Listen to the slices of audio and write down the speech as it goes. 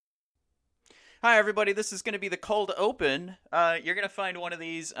Hi, everybody. This is going to be the cold open. You're going to find one of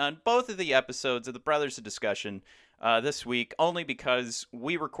these on both of the episodes of the Brothers of Discussion this week, only because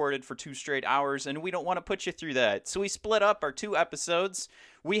we recorded for 2 straight hours, and we don't want to put you through that. So we split up our 2 episodes.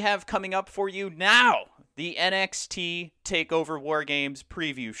 We have coming up for you now the NXT TakeOver War Games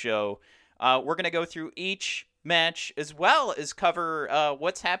preview show. We're going to go through each match as well as cover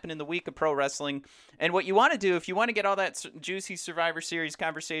what's happened in the week of pro wrestling. And what you want to do, if you want to get all that juicy Survivor Series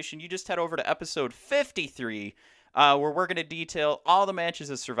conversation, you just head over to episode 53, where we're going to detail all the matches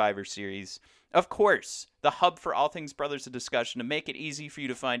of Survivor Series. Of course, the hub for all things Brothers of Discussion, to make it easy for you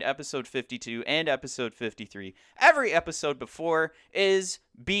to find episode 52 and episode 53. Every episode before is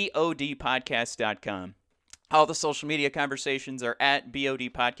bodpodcast.com. All the social media conversations are at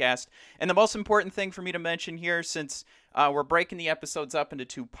BOD Podcast. And the most important thing for me to mention here, since we're breaking the episodes up into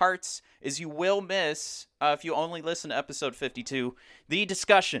 2 parts, is you will miss, if you only listen to episode 52, the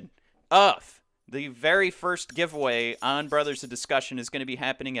discussion of the very first giveaway on Brothers of Discussion is going to be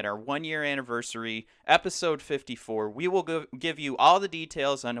happening at our 1-year anniversary, episode 54. We will give you all the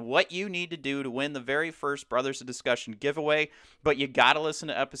details on what you need to do to win the very first Brothers of Discussion giveaway, but you got to listen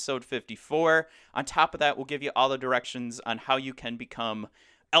to episode 54. On top of that, we'll give you all the directions on how you can become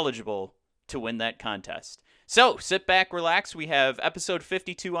eligible to win that contest. So, sit back, relax. We have episode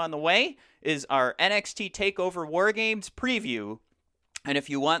 52 on the way, is our NXT TakeOver War Games preview. And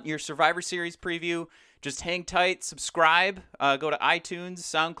if you want your Survivor Series preview, just hang tight, subscribe, go to iTunes,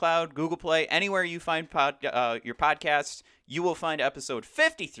 SoundCloud, Google Play, anywhere you find your podcasts, you will find episode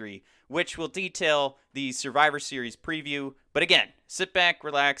 53, which will detail the Survivor Series preview. But again, sit back,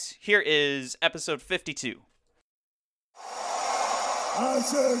 relax. Here is episode 52. I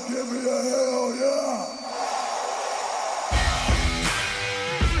said, give me a hell yeah!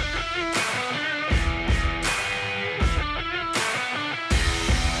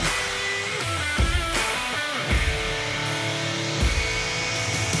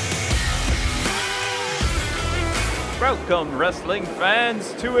 Welcome, wrestling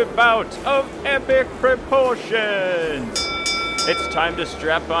fans, to a bout of epic proportions. It's time to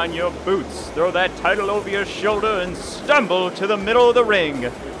strap on your boots, throw that title over your shoulder, and stumble to the middle of the ring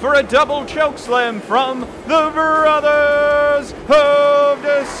for a double chokeslam from the Brothers of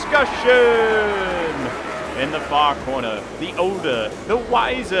Discussion. In the far corner, the older, the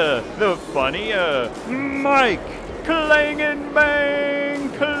wiser, the funnier, Mike Clang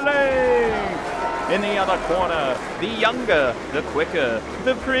Clang. In the other corner, the younger, the quicker,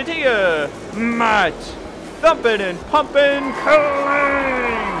 the prettier, Matt Thumpin' and Pumpin'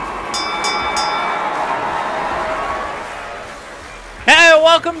 Clang! Hey,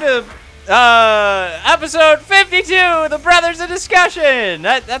 welcome to episode 52 of the Brothers of Discussion!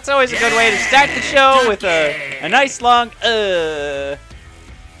 That's always a good way to start the show with a nice long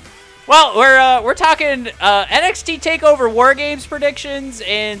Well, we're talking NXT TakeOver War Games predictions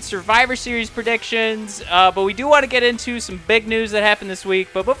and Survivor Series predictions, but we do want to get into some big news that happened this week.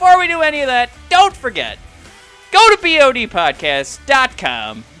 But before we do any of that, don't forget, go to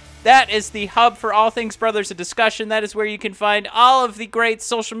bodpodcast.com. That is the hub for all things Brothers of Discussion. That is where you can find all of the great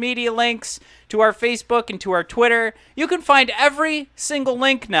social media links to our Facebook and to our Twitter. You can find every single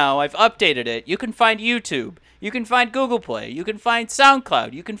link now. I've updated it. You can find YouTube. You can find Google Play. You can find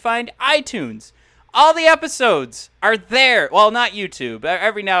SoundCloud. You can find iTunes. All the episodes are there. Well, not YouTube.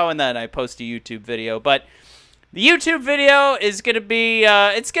 Every now and then I post a YouTube video, but the YouTube video is going to be,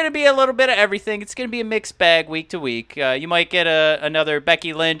 it's going to be a little bit of everything. It's going to be a mixed bag week to week. You might get another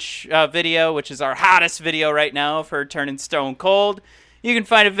Becky Lynch video, which is our hottest video right now for turning stone cold. You can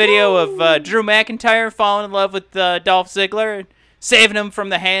find a video of Drew McIntyre falling in love with Dolph Ziggler, saving him from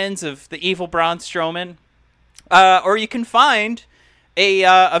the hands of the evil Braun Strowman. Or you can find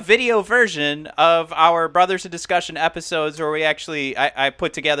a video version of our Brothers of Discussion episodes where we actually, I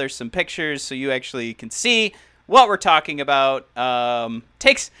put together some pictures so you actually can see what we're talking about.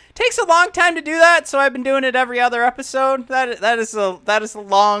 Takes a long time to do that, so I've been doing it every other episode. That is a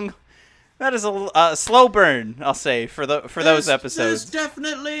slow burn, I'll say, for those episodes. There's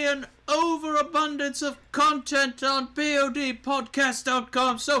definitely an overabundance of content on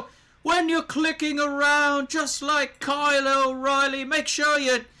bodpodcast.com, so when you're clicking around just like Kyle O'Reilly, make sure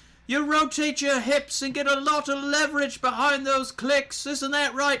you rotate your hips and get a lot of leverage behind those clicks. Isn't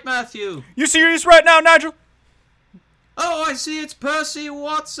that right, Matthew? You serious right now, Nigel? Oh, I see it's Percy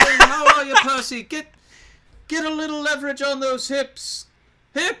Watson. How are you, Percy? Get a little leverage on those hips.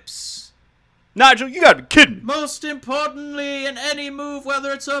 Hips! Nigel, you gotta be kidding. Most importantly, in any move,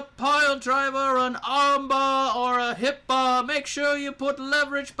 whether it's a pile driver, an arm bar, or a hip bar, make sure you put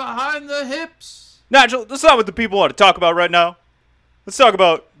leverage behind the hips. Nigel, that's not what the people want to talk about right now. Let's talk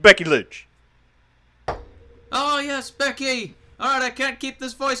about Becky Lynch. yes, Becky. All right, I can't keep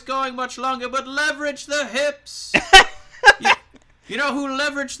this voice going much longer, but leverage the hips. You know who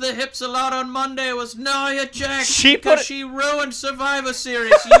leveraged the hips a lot on Monday was Nia Jax. She ruined Survivor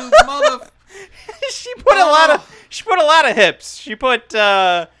Series. You mother. She put a lot of hips. She put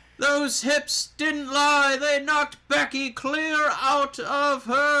those hips didn't lie. They knocked Becky clear out of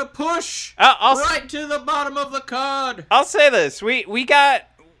her push. Right to the bottom of the card. I'll say this: we got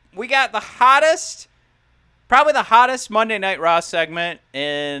the hottest. Probably the hottest Monday Night Raw segment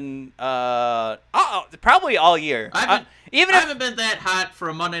in probably all year. I haven't been that hot for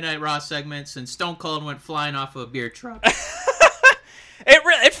a Monday Night Raw segment since Stone Cold went flying off of a beer truck.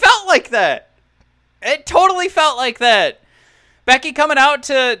 It felt like that. It totally felt like that. Becky coming out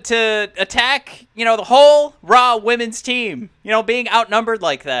to attack, the whole Raw women's team, being outnumbered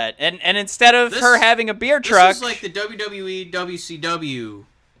like that. And instead of her having a beer truck. This was like the WWE WCW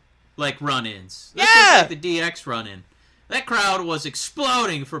run-ins. This was like the DX run-in. That crowd was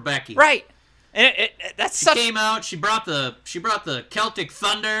exploding for Becky. Right. And she came out, she brought the Celtic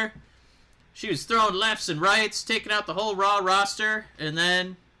Thunder. She was throwing lefts and rights, taking out the whole Raw roster, and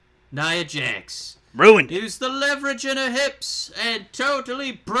then Nia Jax ruined. Used the leverage in her hips and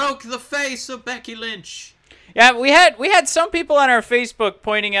totally broke the face of Becky Lynch. Yeah, we had some people on our Facebook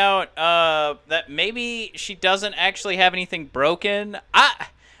pointing out that maybe she doesn't actually have anything broken.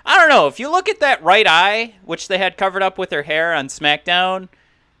 I don't know. If you look at that right eye, which they had covered up with her hair on SmackDown,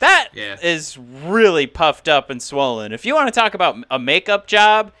 that is really puffed up and swollen. If you want to talk about a makeup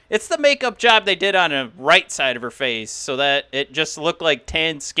job, it's the makeup job they did on the right side of her face so that it just looked like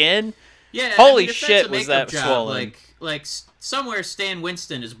tan skin. Yeah, holy shit, was that job, swollen. Like somewhere Stan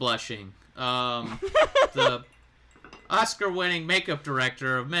Winston is blushing. The Oscar-winning makeup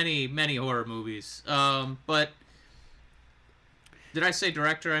director of many, many horror movies. But did I say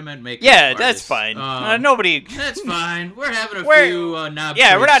director? I meant makeup. Yeah, artist. That's fine. Nobody. That's fine. We're having a few knob.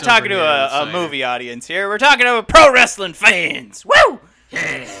 Yeah, we're not talking to a movie audience here. We're talking to pro wrestling fans. Woo!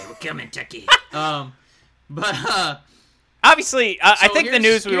 Yeah, we're coming, Tucky. But obviously, I think the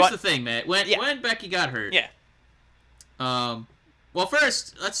news we want. Here's the thing, Matt. When Becky got hurt. Yeah. Well,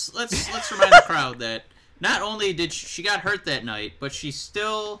 first, let's remind the crowd that not only did she got hurt that night, but she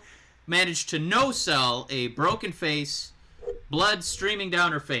still managed to no-sell a broken face, blood streaming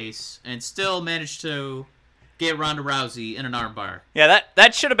down her face, and still managed to get Ronda Rousey in an armbar. Yeah,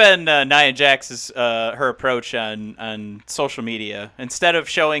 that should have been Nia Jax's her approach on social media. Instead of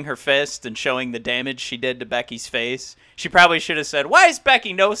showing her fist and showing the damage she did to Becky's face, she probably should have said, "Why is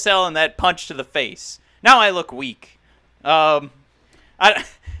Becky no-selling that punch to the face? Now I look weak." Yeah,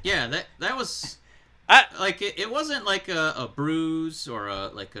 that was it wasn't like a bruise or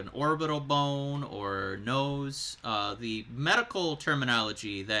like an orbital bone or nose. The medical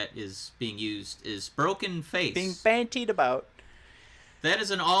terminology that is being used is broken face. Being bantied about. That is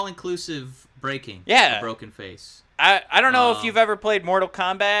an all-inclusive breaking. Yeah, a broken face. I don't know if you've ever played Mortal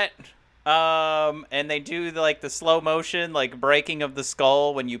Kombat, and they do the slow motion breaking of the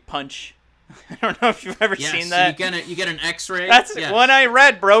skull when you punch. I don't know if you've ever seen that. You get an X-ray. That's when I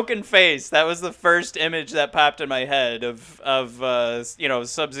read broken face. That was the first image that popped in my head of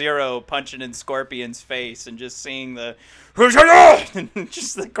Sub-Zero punching in Scorpion's face and just seeing the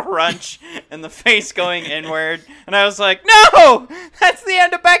just the crunch and the face going inward. And I was like, no, that's the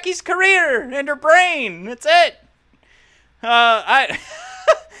end of Becky's career and her brain. That's it.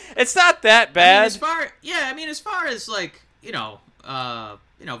 It's not that bad. As far as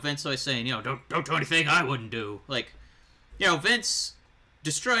Vince always saying, don't do anything I wouldn't do. Vince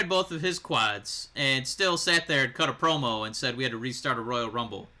destroyed both of his quads and still sat there and cut a promo and said we had to restart a Royal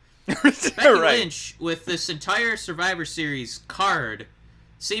Rumble. Becky Lynch, with this entire Survivor Series card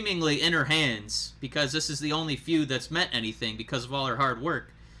seemingly in her hands, because this is the only feud that's meant anything because of all her hard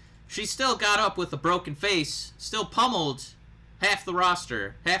work, she still got up with a broken face, still pummeled half the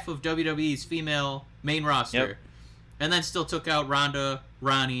roster, half of WWE's female main roster, and then still took out Ronda,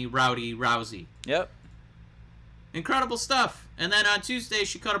 Ronnie, Rowdy, Rousey. Yep. Incredible stuff. And then on Tuesday,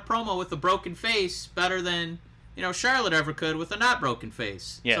 she cut a promo with a broken face better than, Charlotte ever could with a not broken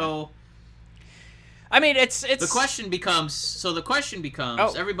face. Yeah. So, I mean, it's... The question becomes,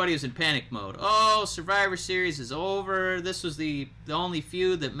 everybody is in panic mode. Oh, Survivor Series is over. This was the only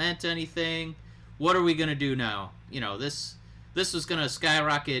feud that meant anything. What are we going to do now? This was going to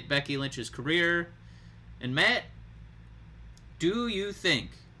skyrocket Becky Lynch's career. And Matt, do you think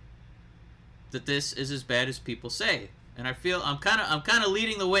that this is as bad as people say? And I feel I'm kind of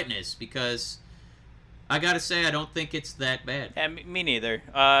leading the witness because I got to say I don't think it's that bad. Yeah, me neither.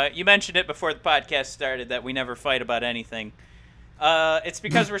 You mentioned it before the podcast started that we never fight about anything. It's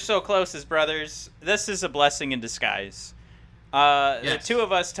because we're so close as brothers. This is a blessing in disguise. The two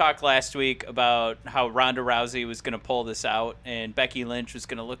of us talked last week about how Ronda Rousey was going to pull this out, and Becky Lynch was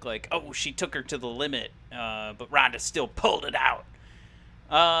going to look like, oh, she took her to the limit, but Ronda still pulled it out.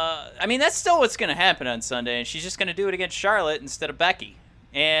 I mean, that's still what's going to happen on Sunday, and she's just going to do it against Charlotte instead of Becky.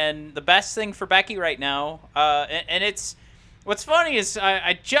 And the best thing for Becky right now, and it's what's funny is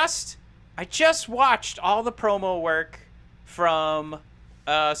I just watched all the promo work from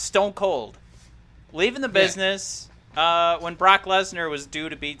Stone Cold leaving the business when Brock Lesnar was due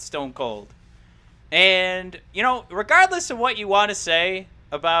to beat Stone Cold. And, you know, regardless of what you want to say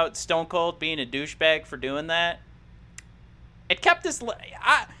about Stone Cold being a douchebag for doing that, it kept this...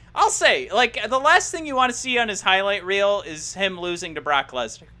 I'll say, like, the last thing you want to see on his highlight reel is him losing to Brock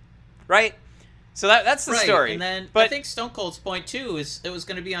Lesnar, right? So that's the story. And then but, I think Stone Cold's point, too, is it was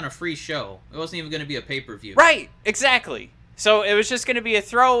going to be on a free show. It wasn't even going to be a pay-per-view. Right, exactly. So it was just going to be a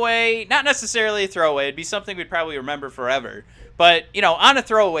throwaway, not necessarily a throwaway. It'd be something we'd probably remember forever. But, you know, on a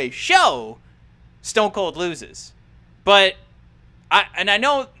throwaway show, Stone Cold loses. But, I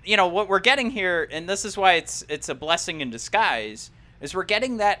know, you know, what we're getting here, and this is why it's a blessing in disguise, is we're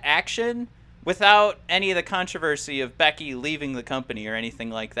getting that action without any of the controversy of Becky leaving the company or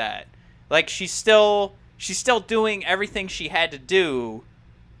anything like that. Like, she's still doing everything she had to do.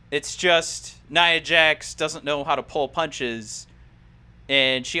 It's just Nia Jax doesn't know how to pull punches,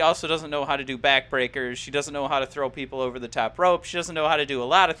 and she also doesn't know how to do backbreakers. She doesn't know how to throw people over the top rope. She doesn't know how to do a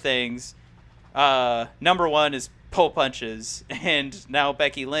lot of things. Number one is pull punches, and now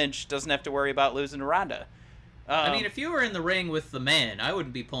Becky Lynch doesn't have to worry about losing to Ronda. I mean, if you were in the ring with the man, I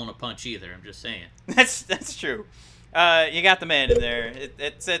wouldn't be pulling a punch either. I'm just saying. That's true. You got the man in there.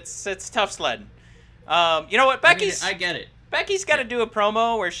 It's tough sledding. You know what, Becky's? I get it. Becky's got to do a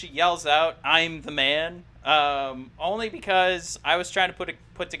promo where she yells out, "I'm the man," only because I was trying to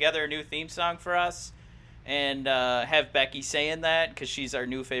put together a new theme song for us and have Becky saying that because she's our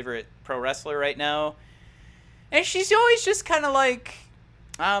new favorite pro wrestler right now. And she's always just kind of like,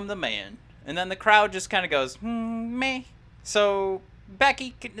 "I'm the man." And then the crowd just kind of goes, meh. So,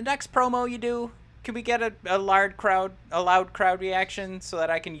 Becky, the next promo you do, can we get a loud crowd reaction so that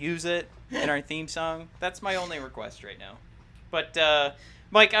I can use it in our theme song? That's my only request right now. But,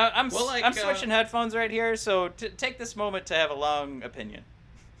 Mike, I'm switching headphones right here, so take this moment to have a long opinion.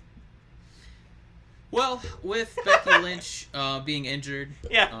 Well, with Becky Lynch being injured,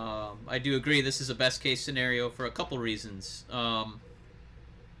 yeah. I do agree this is a best-case scenario for a couple reasons.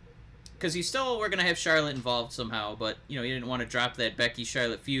 Because we're going to have Charlotte involved somehow, but, you know, you didn't want to drop that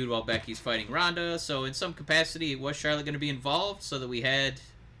Becky-Charlotte feud while Becky's fighting Ronda, so in some capacity, was Charlotte going to be involved so that we had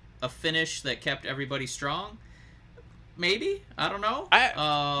a finish that kept everybody strong? Maybe? I don't know.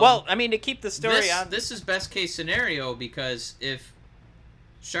 Well, I mean, to keep the story on... This is best-case scenario, because if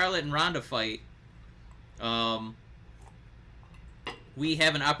Charlotte and Ronda fight, we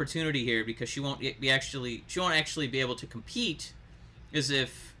have an opportunity here, because she won't actually be able to compete as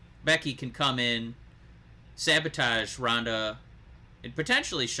if Becky can come in, sabotage Ronda, and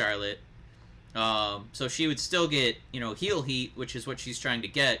potentially Charlotte. So she would still get, you know, heel heat, which is what she's trying to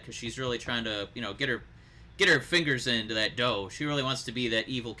get, because she's really trying to, you know, get her fingers into that dough. She really wants to be that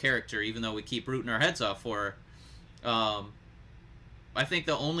evil character, even though we keep rooting our heads off for her. I think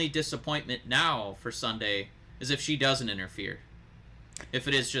the only disappointment now for Sunday is if she doesn't interfere. If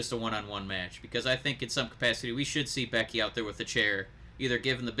it is just a one-on-one match, because I think in some capacity we should see Becky out there with a chair, either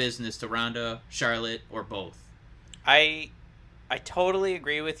giving the business to Ronda, Charlotte, or both. I totally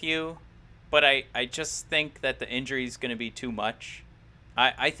agree with you, but I just think that the injury is going to be too much.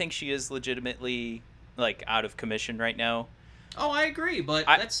 I think she is legitimately, like, out of commission right now. Oh, I agree, but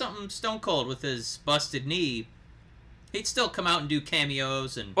that's something Stone Cold with his busted knee. He'd still come out and do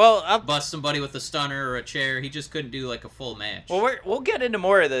cameos and bust somebody with a stunner or a chair. He just couldn't do, like, a full match. Well, we'll get into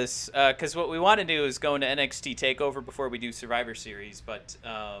more of this, because what we want to do is go into NXT TakeOver before we do Survivor Series. But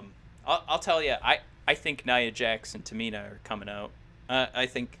I'll tell you, I think Nia Jax and Tamina are coming out. I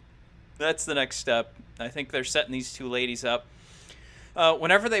think that's the next step. I think they're setting these two ladies up.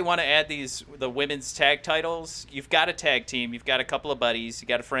 Whenever they want to add the women's tag titles, you've got a tag team, you've got a couple of buddies, you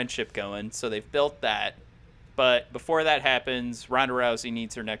got a friendship going, so they've built that. But before that happens, Ronda Rousey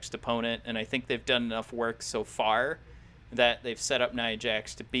needs her next opponent, and I think they've done enough work so far that they've set up Nia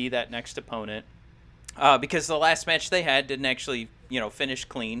Jax to be that next opponent. Because the last match they had didn't actually, you know, finish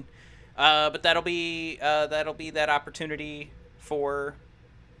clean. But that'll be that opportunity for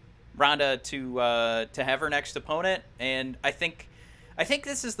Ronda to have her next opponent, and I think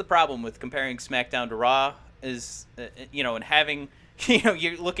this is the problem with comparing SmackDown to Raw is, you know, and having, you know,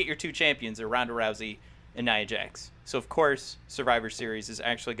 you look at your two champions are Ronda Rousey and Nia Jax. So, of course, Survivor Series is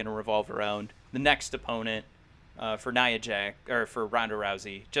actually going to revolve around the next opponent for Nia Jax, or for Ronda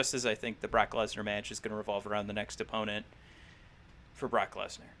Rousey, just as I think the Brock Lesnar match is going to revolve around the next opponent for Brock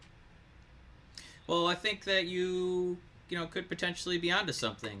Lesnar. Well, I think that you could potentially be onto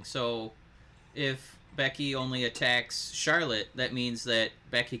something. So, if Becky only attacks Charlotte, that means that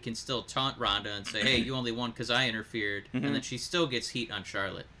Becky can still taunt Ronda and say, hey, you only won because I interfered, and then she still gets heat on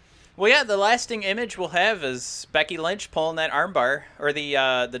Charlotte. Well, yeah, the lasting image we'll have is Becky Lynch pulling that armbar, or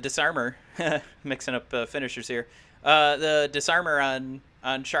the disarmer, mixing up finishers here, the disarmer on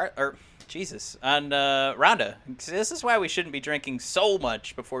Ronda. This is why we shouldn't be drinking so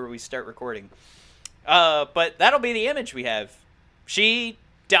much before we start recording. But that'll be the image we have. She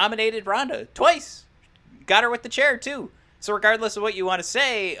dominated Ronda twice. Got her with the chair, too. So regardless of what you want to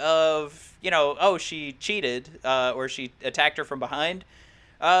say of, she cheated, or she attacked her from behind,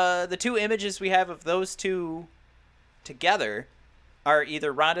 the two images we have of those two together are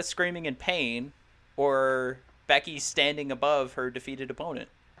either Ronda screaming in pain or Becky standing above her defeated opponent.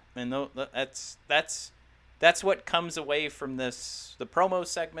 And that's what comes away from this, the promo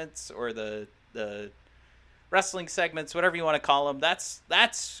segments or the wrestling segments, whatever you want to call them.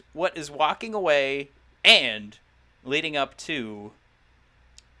 That's what is walking away and leading up to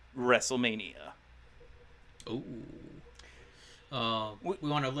WrestleMania. Ooh. We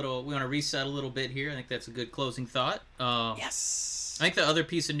want to reset a little bit here. I think that's a good closing thought. Yes. I think the other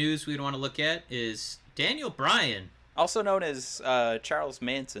piece of news we'd want to look at is Daniel Bryan, also known as Charles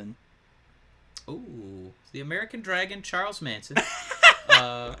Manson. Ooh, the American Dragon, Charles Manson.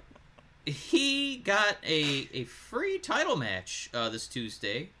 He got a free title match this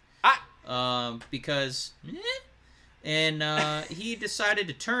Tuesday. Because he decided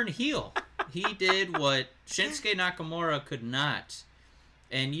to turn heel. He did what Shinsuke Nakamura could not,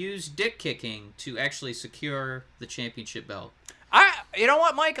 and used dick kicking to actually secure the championship belt. You know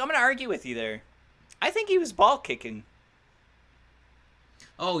what, Mike? I'm going to argue with you there. I think he was ball kicking.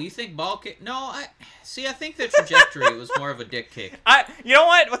 Oh, you think ball kick? No, I think the trajectory was more of a dick kick. You know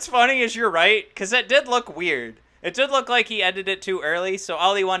what? What's funny is you're right, because that did look weird. It did look like he ended it too early, so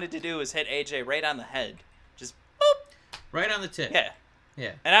all he wanted to do was hit AJ right on the head. Just boop. Right on the tip. Yeah.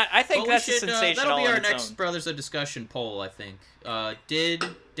 Yeah. And I think that's a sensational that'll be our on its next own. Brothers of Discussion poll, I think. Did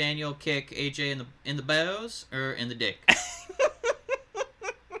Daniel kick AJ in the bows or in the dick?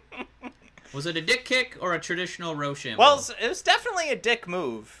 Was it a dick kick or a traditional Rochambeau? Well, it was definitely a dick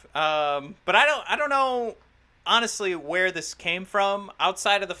move. But I don't know, honestly, where this came from,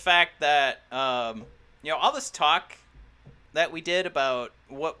 outside of the fact that, all this talk that we did about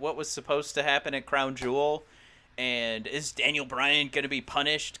what was supposed to happen at Crown Jewel, and is Daniel Bryan going to be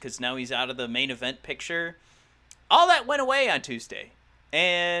punished because now he's out of the main event picture? All that went away on Tuesday.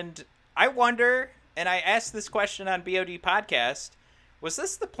 And I wonder, and I asked this question on BOD Podcast, was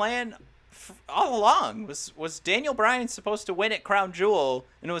this the plan all along? Was Daniel Bryan supposed to win at Crown Jewel,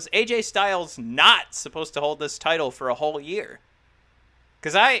 and was AJ Styles not supposed to hold this title for a whole year?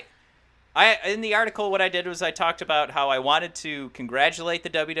 Because I in the article, what I did was I talked about how I wanted to congratulate the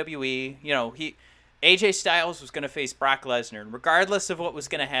WWE. AJ Styles was going to face Brock Lesnar, and regardless of what was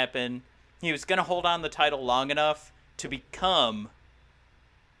going to happen, he was going to hold on the title long enough to become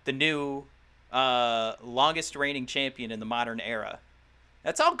the new longest reigning champion in the modern era.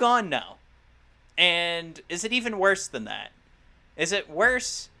 That's all gone now. And is it even worse than that? Is it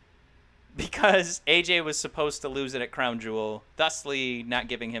worse because AJ was supposed to lose it at Crown Jewel, thusly not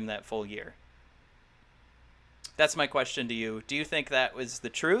giving him that full year? That's my question to you. Do you think that was the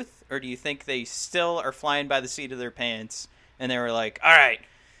truth, or do you think they still are flying by the seat of their pants and they were like, all right,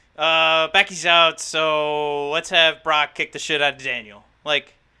 Becky's out, so let's have Brock kick the shit out of Daniel?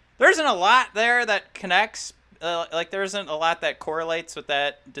 Like, there isn't a lot there that connects. There isn't a lot that correlates with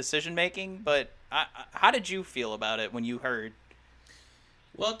that decision-making, but how did you feel about it when you heard?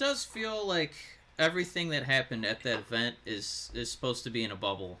 Well, it does feel like everything that happened at that event is supposed to be in a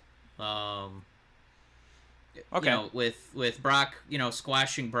bubble. Okay. With Brock,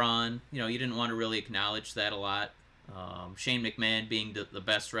 squashing Braun, you didn't want to really acknowledge that a lot. Shane McMahon being the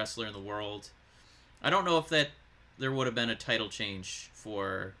best wrestler in the world. I don't know if there would have been a title change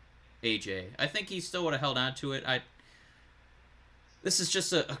for AJ. I think he still would have held on to it. This is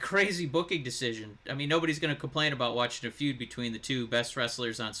just a crazy booking decision. I mean, nobody's going to complain about watching a feud between the two best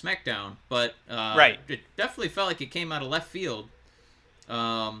wrestlers on SmackDown, but right. It definitely felt like it came out of left field.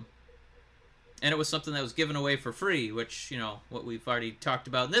 And it was something that was given away for free, which, what we've already talked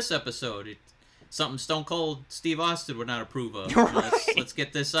about in this episode. Something Stone Cold Steve Austin would not approve of. Right. Let's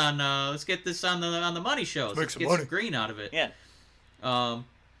get this on. Let's get this on the money shows. Let's get some green out of it. Yeah.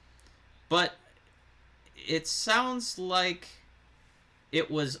 But it sounds like it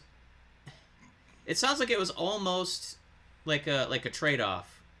was almost like a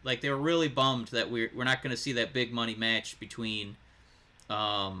trade-off. Like they were really bummed that we're not going to see that big money match between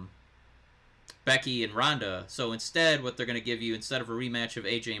Becky and Ronda. So instead, what they're going to give you, instead of a rematch of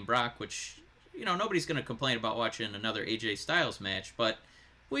AJ and Brock, which, you know, nobody's going to complain about watching another AJ Styles match, but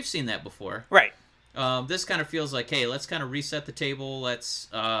we've seen that before. Right. This kind of feels like, hey, let's kind of reset the table. Let's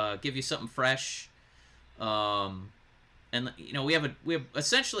give you something fresh. And you know, we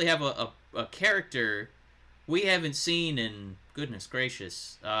essentially have a character we haven't seen in, goodness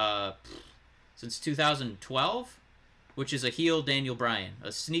gracious, since 2012, which is a heel Daniel Bryan,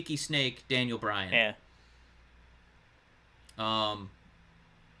 a sneaky snake Daniel Bryan. Yeah.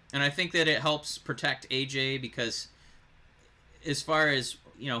 And I think that it helps protect AJ because, as far as,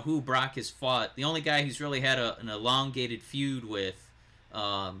 you know, who Brock has fought, the only guy who's really had an elongated feud with,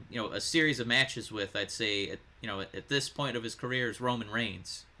 you know, a series of matches with, I'd say, at this point of his career, is Roman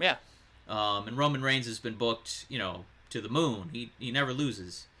Reigns. Yeah. And Roman Reigns has been booked, you know, to the moon. He never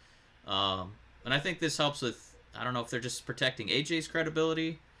loses. And I think this helps with, I don't know if they're just protecting AJ's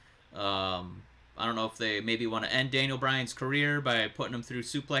credibility. I don't know if they maybe want to end Daniel Bryan's career by putting him through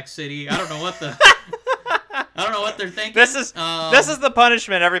Suplex City. I don't know what they're thinking. This is the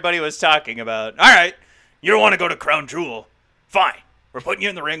punishment everybody was talking about. All right, you don't want to go to Crown Jewel. Fine. We're putting you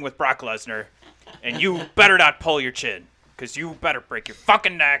in the ring with Brock Lesnar, and you better not pull your chin, because you better break your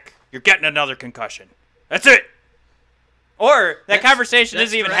fucking neck. You're getting another concussion. That's it. Or that conversation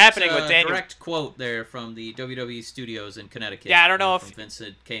isn't even happening with Daniel. Direct quote there from the WWE studios in Connecticut. Yeah, I don't know if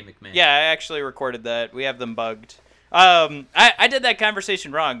Vincent K. McMahon. Yeah, I actually recorded that. We have them bugged. I did that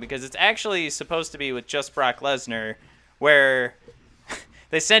conversation wrong because it's actually supposed to be with just Brock Lesnar, where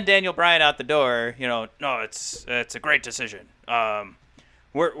they send Daniel Bryan out the door. You know, no, it's a great decision.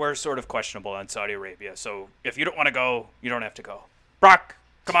 We're sort of questionable on Saudi Arabia, so if you don't want to go, you don't have to go. Brock,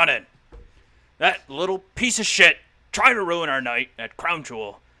 come on in. That little piece of shit trying to ruin our night at Crown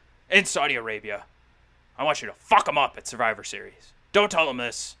Jewel in Saudi Arabia. I want you to fuck him up at Survivor Series. Don't tell him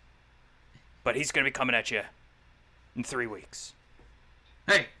this, but he's going to be coming at you in 3 weeks.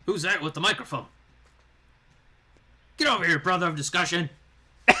 Hey, who's that with the microphone? Get over here, brother of discussion.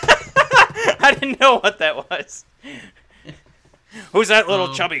 I didn't know what that was. Who's that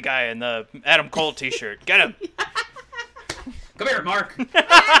little chubby guy in the Adam Cole t-shirt? Get him. Come here, Mark. Come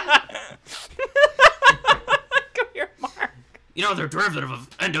here, Mark. You know they're derivative of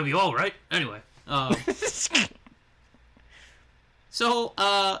NWO, right? Anyway. So,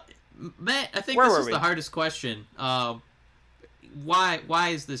 Matt, I think this is the hardest question. Why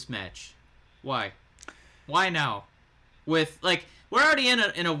is this match? Why now? With, like, we're already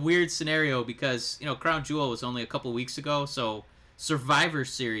in a weird scenario because, you know, Crown Jewel was only a couple weeks ago, so Survivor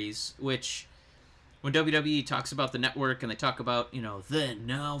Series, which when WWE talks about the network and they talk about, you know, then,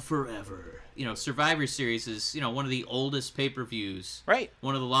 now, forever, you know, Survivor Series is, you know, one of the oldest pay-per-views. Right.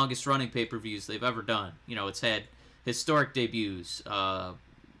 One of the longest running pay-per-views they've ever done. You know, it's had historic debuts,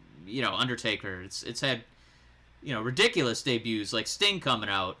 you know, Undertaker. It's had, you know, ridiculous debuts like Sting coming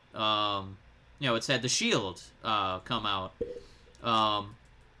out. You know, it's had The Shield come out.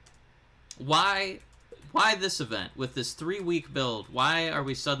 Why this event with this 3-week build? Why are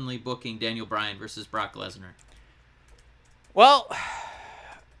we suddenly booking Daniel Bryan versus Brock Lesnar? Well,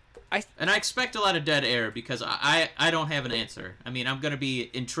 I expect a lot of dead air because I don't have an answer. I mean, I'm going to be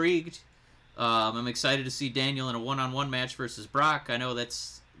intrigued. I'm excited to see Daniel in a one-on-one match versus Brock. I know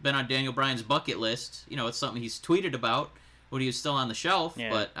that's been on Daniel Bryan's bucket list. You know, it's something he's tweeted about when he was still on the shelf. Yeah.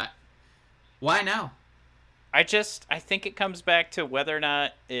 But why now? I think it comes back to whether or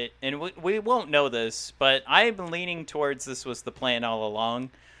not it, and we won't know this, but I've been leaning towards this was the plan all along,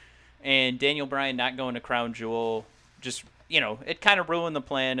 and Daniel Bryan not going to Crown Jewel, just, you know, it kind of ruined the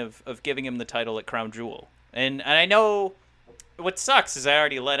plan of giving him the title at Crown Jewel. And I know what sucks is I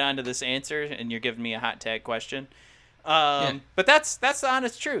already led on to this answer, and you're giving me a hot tag question. But that's the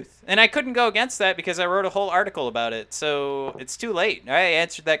honest truth. And I couldn't go against that because I wrote a whole article about it, so it's too late. I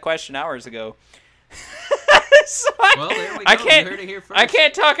answered that question hours ago. So well, there we go. You heard it here first. I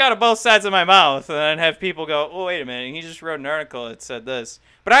can't talk out of both sides of my mouth and then have people go, oh, wait a minute, he just wrote an article that said this.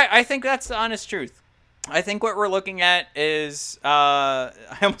 But I think that's the honest truth. I think what we're looking at is, I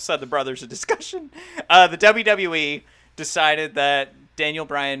almost said the brothers of discussion. The WWE decided that Daniel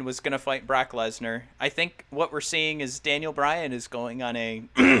Bryan was going to fight Brock Lesnar. I think what we're seeing is Daniel Bryan is going on a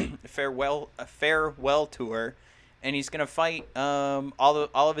farewell tour, and he's going to fight all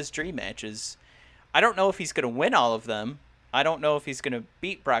of his dream matches. I don't know if he's going to win all of them. I don't know if he's going to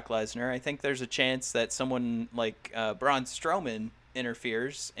beat Brock Lesnar. I think there's a chance that someone like Braun Strowman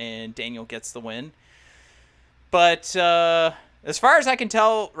interferes and Daniel gets the win. But as far as I can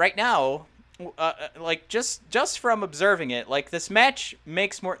tell right now, like just from observing it, like this match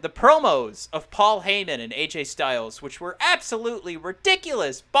makes more the promos of Paul Heyman and AJ Styles, which were absolutely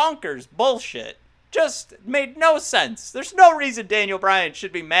ridiculous, bonkers bullshit, just made no sense. There's no reason Daniel Bryan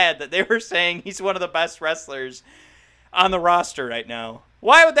should be mad that they were saying he's one of the best wrestlers on the roster right now.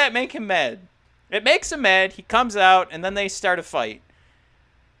 Why would that make him mad? It makes him mad. He comes out and then they start a fight.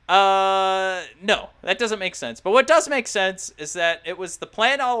 No, that doesn't make sense. But what does make sense is that it was the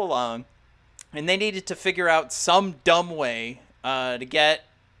plan all along, and they needed to figure out some dumb way to get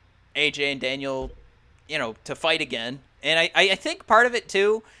AJ and Daniel, to fight again. And I think part of it,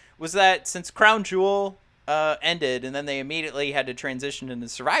 too, was that since Crown Jewel ended and then they immediately had to transition into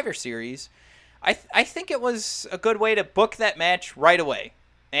Survivor Series, I think it was a good way to book that match right away.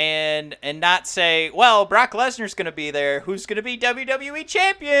 And not say, well, Brock Lesnar's going to be there. Who's going to be WWE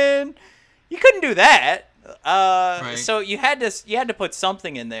champion? You couldn't do that. Right. So you had to put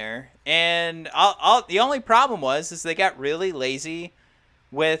something in there. And the only problem is they got really lazy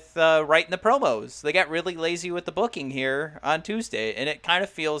with writing the promos. They got really lazy with the booking here on Tuesday, and it kind of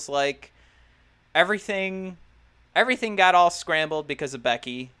feels like everything got all scrambled because of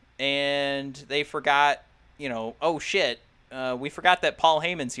Becky, and they forgot, oh shit. We forgot that Paul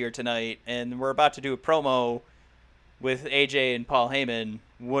Heyman's here tonight, and we're about to do a promo with AJ and Paul Heyman.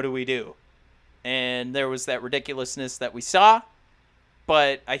 What do we do? And there was that ridiculousness that we saw,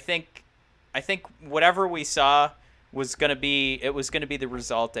 but I think whatever we saw was gonna be the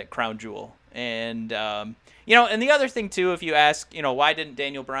result at Crown Jewel. And and the other thing too, if you ask, why didn't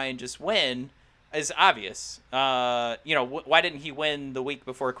Daniel Bryan just win, is obvious. Why didn't he win the week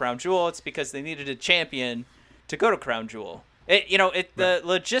before Crown Jewel? It's because they needed a champion to go to Crown Jewel. The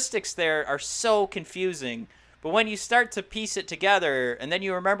logistics there are so confusing, but when you start to piece it together, and then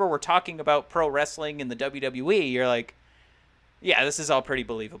you remember we're talking about pro wrestling in the WWE, you're like, yeah, this is all pretty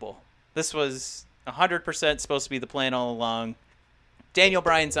believable. This was 100% supposed to be the plan all along. Daniel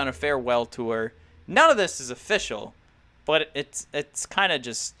Bryan's on a farewell tour. None of this is official, but it's kind of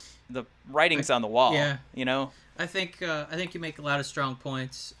just the writing's on the wall. Yeah. I think you make a lot of strong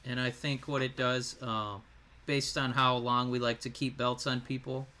points, and I think what it does, based on how long we like to keep belts on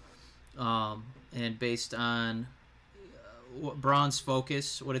people, and based on Braun's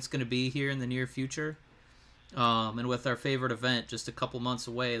focus, what it's going to be here in the near future, and with our favorite event just a couple months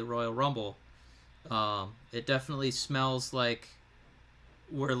away, the Royal Rumble, it definitely smells like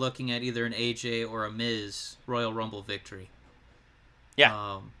we're looking at either an AJ or a Miz Royal Rumble victory.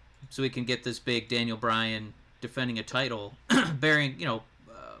 Yeah. So we can get this big Daniel Bryan defending a title, bearing,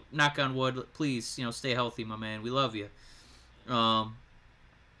 knock on wood, please, stay healthy, my man. We love you. A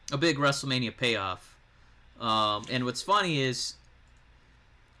big WrestleMania payoff. And what's funny is,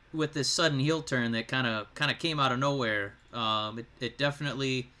 with this sudden heel turn that kind of came out of nowhere, it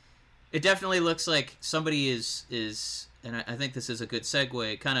definitely looks like somebody is, and I think this is a good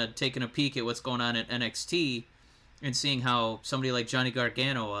segue, kind of taking a peek at what's going on at NXT and seeing how somebody like Johnny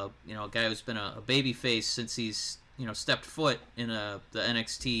Gargano, a guy who's been a babyface since he's stepped foot in the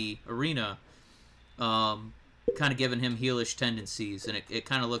NXT arena, kind of giving him heelish tendencies, and it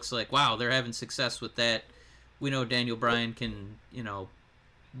kind of looks like, wow, they're having success with that. We know Daniel Bryan can,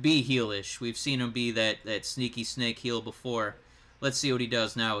 be heelish. We've seen him be that sneaky snake heel before. Let's see what he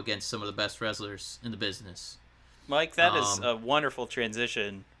does now against some of the best wrestlers in the business. Mike, that is a wonderful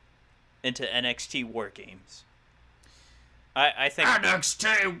transition into NXT War Games. I think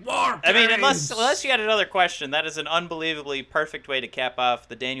NXT War Games. I mean, unless you had another question, that is an unbelievably perfect way to cap off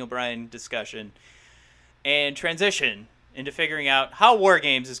the Daniel Bryan discussion and transition into figuring out how War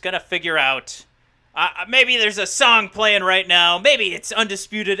Games is going to figure out. Maybe there's a song playing right now. Maybe it's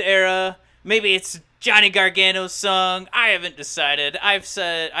Undisputed Era. Maybe it's Johnny Gargano's song. I haven't decided. I've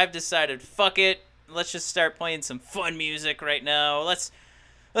decided. Fuck it. Let's just start playing some fun music right now. Let's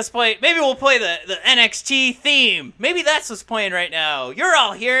play. Maybe we'll play the NXT theme. Maybe that's what's playing right now. You're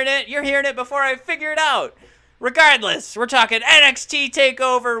all hearing it. You're hearing it before I figure it out. Regardless, we're talking NXT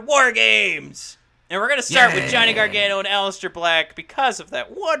TakeOver War Games. And we're going to start with Johnny Gargano and Aleister Black because of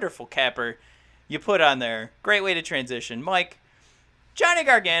that wonderful capper you put on there. Great way to transition. Mike, Johnny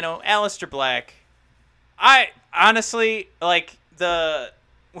Gargano, Aleister Black. I honestly, when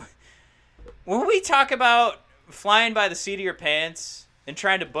we talk about flying by the seat of your pants and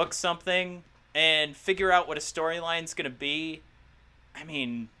trying to book something and figure out what a storyline's going to be, I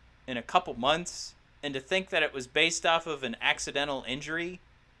mean, in a couple months, and to think that it was based off of an accidental injury,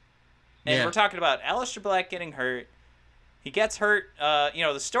 and we're talking about Aleister Black getting hurt. He gets hurt.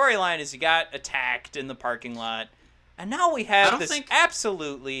 The storyline is he got attacked in the parking lot, and now we have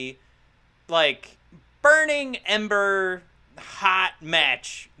absolutely, burning ember hot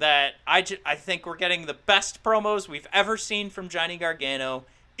match that I think we're getting the best promos we've ever seen from Johnny Gargano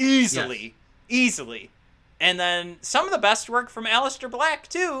easily. And then some of the best work from Aleister Black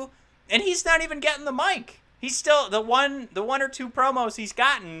too, and he's not even getting the mic. He's still the one or two promos he's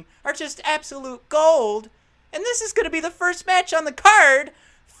gotten are just absolute gold. And this is going to be the first match on the card.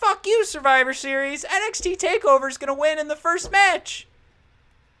 Fuck you, Survivor Series. NXT TakeOver is going to win in the first match.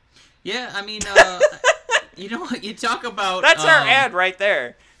 Yeah, I mean, you know what? You talk about... That's our ad right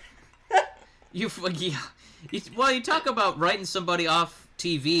there. You talk about writing somebody off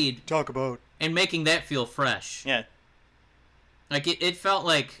TV. And making that feel fresh. Yeah. Like, it felt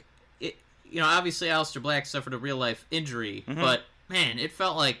like... obviously Aleister Black suffered a real-life injury, but, man, it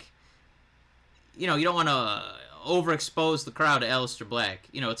felt like... you don't want to overexpose the crowd to Aleister Black.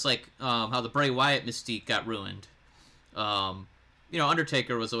 It's like how the Bray Wyatt mystique got ruined.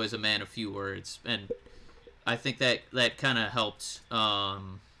 Undertaker was always a man of few words, and I think that kind of helped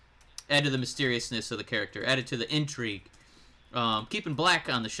add to the mysteriousness of the character, added to the intrigue. Keeping Black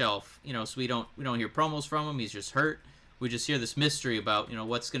on the shelf, so we don't hear promos from him. He's just hurt. We just hear this mystery about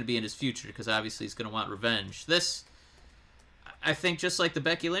what's going to be in his future, because obviously he's going to want revenge. This, I think, just like the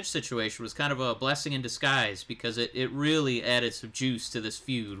Becky Lynch situation, was kind of a blessing in disguise, because it really added some juice to this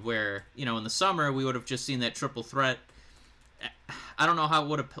feud where, in the summer we would have just seen that triple threat. I don't know how it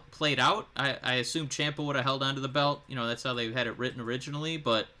would have played out. I assume Ciampa would have held onto the belt. That's how they had it written originally.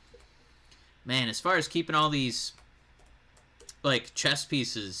 But, man, as far as keeping all these, like, chess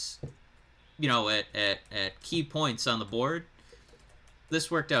pieces, at key points on the board, this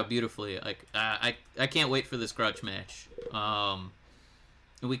worked out beautifully. Like, I can't wait for this grudge match. And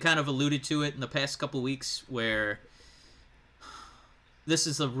we kind of alluded to it in the past couple weeks, where this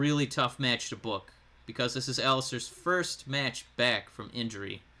is a really tough match to book, because this is Aleister's first match back from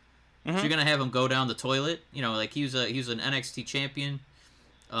injury. So you're gonna have him go down the toilet. Like he was an NXT champion.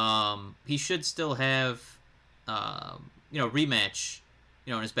 He should still have rematch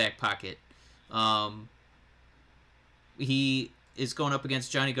in his back pocket. He is going up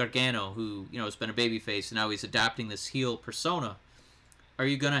against Johnny Gargano, who has been a babyface, and now he's adopting this heel persona. Are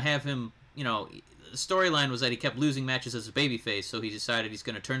you gonna have him? The storyline was that he kept losing matches as a babyface, so he decided he's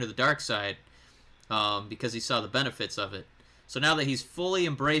gonna turn to the dark side. Because he saw the benefits of it. So now that he's fully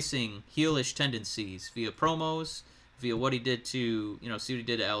embracing heelish tendencies via promos, via what he did to, see what he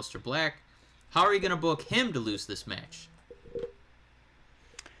did to Aleister Black, how are you going to book him to lose this match?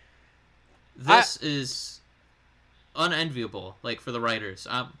 This is unenviable, like, for the writers.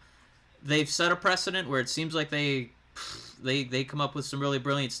 They've set a precedent where it seems like they come up with some really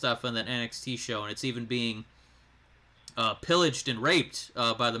brilliant stuff on that NXT show, and it's even being pillaged and raped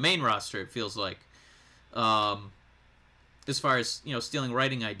by the main roster, it feels like. As far as stealing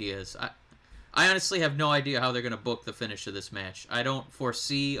writing ideas, I honestly have no idea how they're going to book the finish of this match. I don't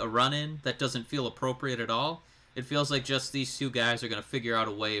foresee a run-in that doesn't feel appropriate at all. It feels like just these two guys are going to figure out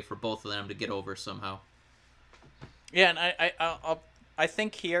a way for both of them to get over somehow. Yeah, and I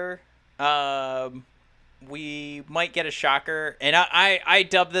think here we might get a shocker, and I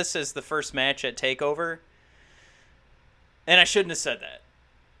dub this as the first match at TakeOver, and I shouldn't have said that.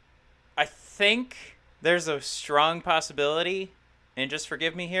 I think there's a strong possibility, and just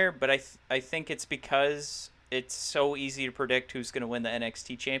forgive me here, but I think it's because it's so easy to predict who's going to win the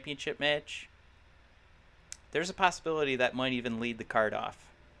NXT Championship match. There's a possibility that might even lead the card off.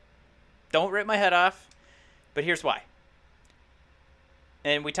 Don't rip my head off, but here's why.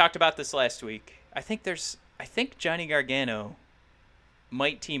 And we talked about this last week. I think Johnny Gargano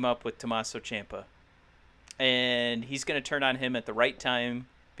might team up with Tommaso Ciampa, and he's going to turn on him at the right time,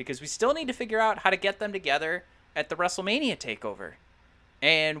 because we still need to figure out how to get them together at the WrestleMania TakeOver.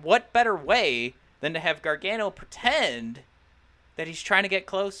 And what better way than to have Gargano pretend that he's trying to get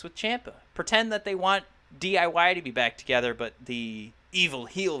close with Ciampa. Pretend that they want DIY to be back together, but the evil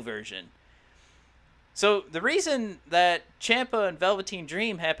heel version. So the reason that Ciampa and Velveteen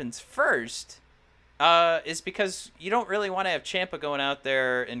Dream happens first is because you don't really want to have Ciampa going out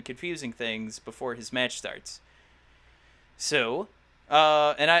there and confusing things before his match starts. So...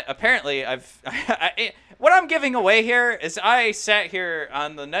 what I'm giving away here is I sat here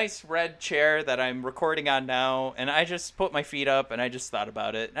on the nice red chair that I'm recording on now, and I just put my feet up and I just thought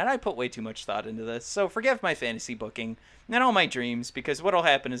about it, and I put way too much thought into this. So forgive my fantasy booking and all my dreams, because what'll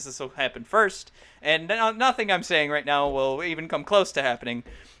happen is this will happen first, and nothing I'm saying right now will even come close to happening.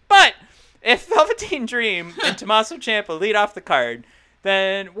 But if Velveteen Dream and Tommaso Ciampa lead off the card,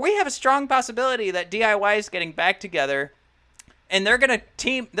 then we have a strong possibility that DIY is getting back together. And they're gonna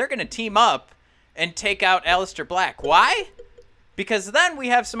team up and take out Aleister Black. Why? because then we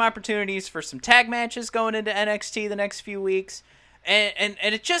have some opportunities for some tag matches going into NXT the next few weeks. And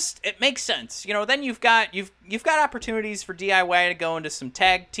it makes sense. You know, then you've got opportunities for DIY to go into some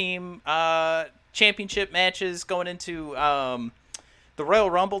tag team championship matches going into the Royal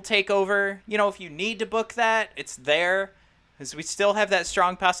Rumble takeover. You know, if you need to book that, it's there. Because we still have that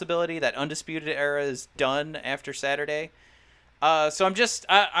strong possibility that Undisputed Era is done after Saturday. So I'm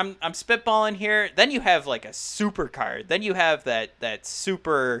spitballing here. Then you have like a super card. Then you have that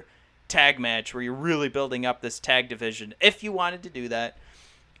super tag match where you're really building up this tag division if you wanted to do that.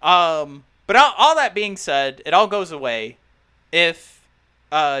 But all that being said, it all goes away if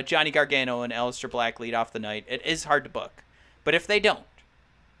Johnny Gargano and Aleister Black lead off the night. It is hard to book. But if they don't,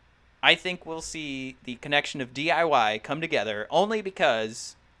 I think we'll see the connection of DIY come together only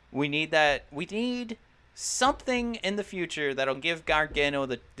because we need something in the future that'll give Gargano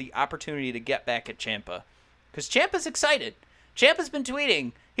the opportunity to get back at Ciampa. Because Ciampa's excited. Ciampa's been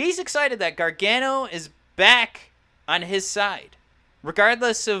tweeting. He's excited that Gargano is back on his side.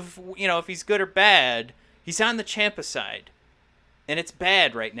 Regardless of, you know, if he's good or bad, he's on the Ciampa side. And it's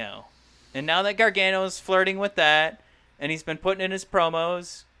bad right now. And now that Gargano's flirting with that, and he's been putting in his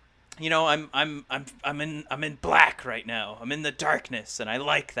promos, you know, I'm in black right now. I'm in the darkness, and I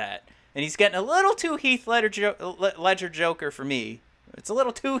like that. And he's getting a little too Heath Ledger Joker for me. It's a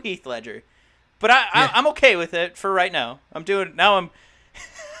little too Heath Ledger. But I'm okay with it for right now. I'm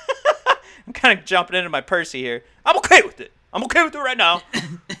kind of jumping into my Percy here. I'm okay with it. I'm okay with it right now.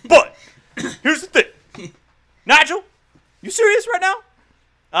 But here's the thing. Nigel, you serious right now?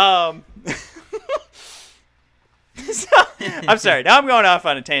 I'm sorry. Now I'm going off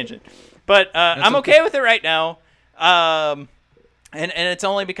on a tangent. But I'm okay with it right now. And it's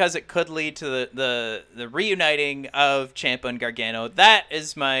only because it could lead to the reuniting of Ciampa and Gargano. That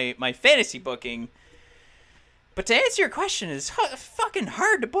is my fantasy booking. But to answer your question, it's fucking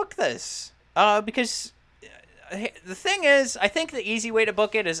hard to book this. Because the thing is, I think the easy way to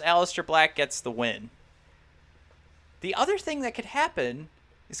book it is Aleister Black gets the win. The other thing that could happen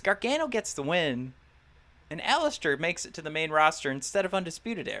is Gargano gets the win, and Aleister makes it to the main roster instead of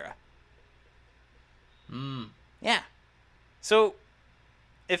Undisputed Era. Yeah. So,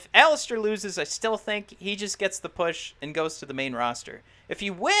 if Aleister loses, I still think he just gets the push and goes to the main roster. If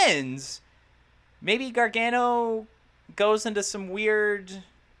he wins, maybe Gargano goes into some weird,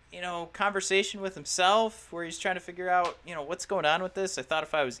 conversation with himself where he's trying to figure out, what's going on with this. I thought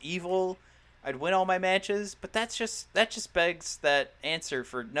if I was evil, I'd win all my matches. But that just begs that answer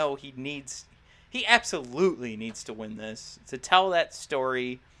for no, he absolutely needs to win this to tell that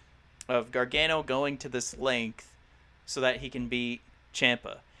story of Gargano going to this length so that he can beat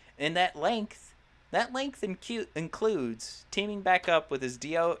Ciampa. And that length includes teaming back up with his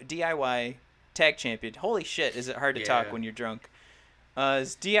DIY tag champion. Holy shit, is it hard to talk when you're drunk.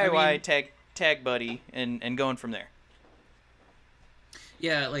 His DIY tag buddy and going from there.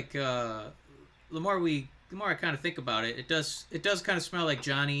 Yeah, like the more I kind of think about it, it does kind of smell like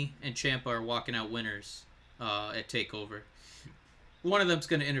Johnny and Ciampa are walking out winners at TakeOver. One of them's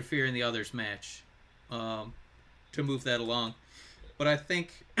going to interfere in the other's match to move that along. But I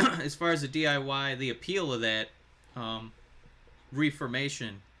think as far as the DIY, the appeal of that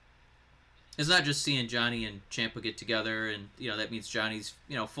reformation is not just seeing Johnny and Ciampa get together, and that means Johnny's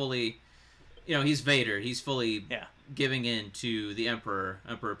fully, he's Vader. He's fully giving in to the Emperor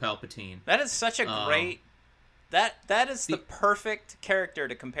Palpatine. That is such a great. That is the perfect character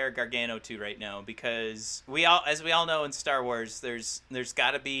to compare Gargano to right now, because as we all know in Star Wars, there's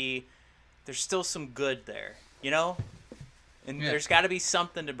still some good there, and there's got to be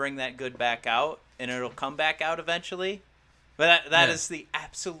something to bring that good back out, and it'll come back out eventually. But that is the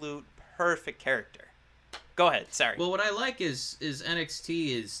absolute perfect character. Go ahead. Sorry. Well, what I like is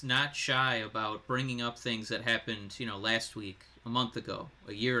NXT is not shy about bringing up things that happened, last week, a month ago,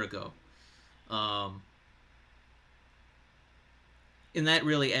 a year ago. And that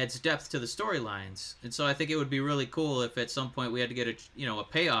really adds depth to the storylines. And so I think it would be really cool if at some point we had to get a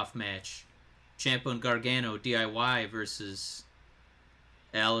payoff match. Ciampa and Gargano DIY versus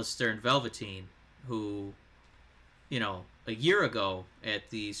Aleister and Velveteen, who, a year ago at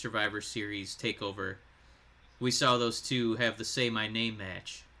the Survivor Series TakeOver, we saw those two have the Say My Name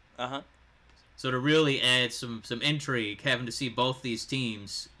match. Uh-huh. So to really add some intrigue, having to see both these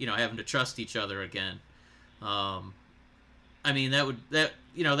teams, having to trust each other again. I mean,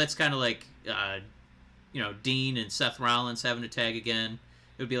 that's kind of like, Dean and Seth Rollins having to tag again.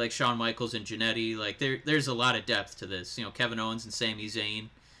 It would be like Shawn Michaels and Jannetty. Like, there's a lot of depth to this. Kevin Owens and Sami Zayn.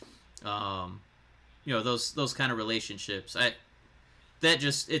 Those kind of relationships.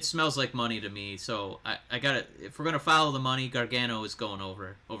 it smells like money to me. So I gotta, if we're gonna follow the money, Gargano is going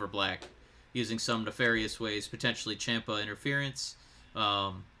over Black, using some nefarious ways, potentially Ciampa interference,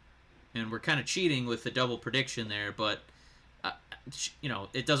 and we're kind of cheating with the double prediction there, but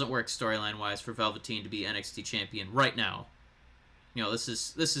it doesn't work storyline wise for Velveteen to be NXT champion right now. This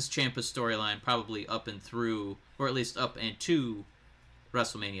is Ciampa's storyline probably up and through, or at least up and to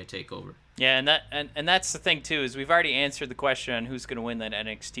WrestleMania TakeOver. Yeah, and that's the thing too, is we've already answered the question on who's going to win that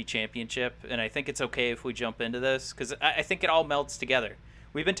NXT championship, and I think it's okay if we jump into this because I think it all melts together.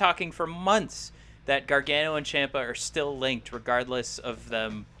 We've been talking for months that Gargano and Ciampa are still linked, regardless of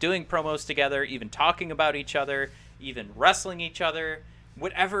them doing promos together, even talking about each other, even wrestling each other,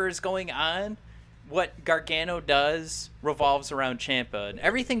 whatever is going on. What Gargano does revolves around Ciampa, and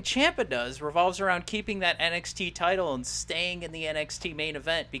everything Ciampa does revolves around keeping that NXT title and staying in the NXT main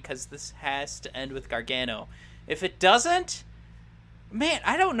event, because this has to end with Gargano. If it doesn't, man,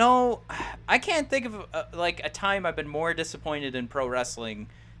 I don't know. I can't think of a time I've been more disappointed in pro wrestling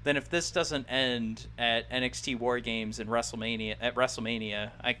than if this doesn't end at NXT War Games and WrestleMania. At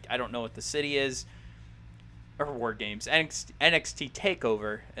WrestleMania, I don't know what the city is, or War Games, NXT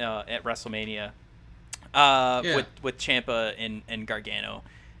Takeover at WrestleMania. With Ciampa and Gargano,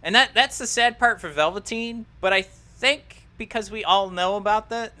 and that's the sad part for Velveteen. But I think because we all know about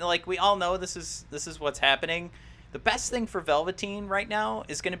that, like we all know this is what's happening. The best thing for Velveteen right now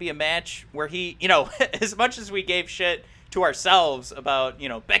is going to be a match where he, as much as we gave shit to ourselves about,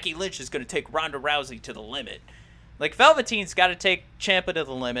 Becky Lynch is going to take Ronda Rousey to the limit. Like Velveteen's got to take Ciampa to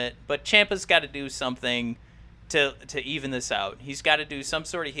the limit, but Ciampa's got to do something to even this out. He's got to do some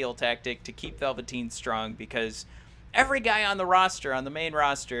sort of heel tactic to keep Velveteen strong, because every guy on the roster, on the main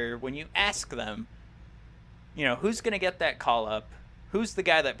roster, when you ask them, who's going to get that call up, who's the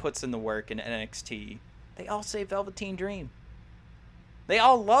guy that puts in the work in NXT, they all say Velveteen Dream. They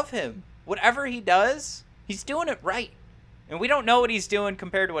all love him. Whatever he does, he's doing it right. And we don't know what he's doing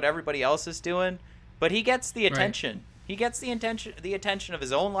compared to what everybody else is doing, but he gets the attention. Right. He gets the attention of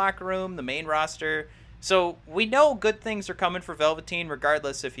his own locker room, the main roster. So we know good things are coming for Velveteen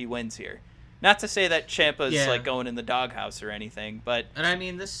regardless if he wins here. Not to say that Ciampa's like going in the doghouse or anything, but... And I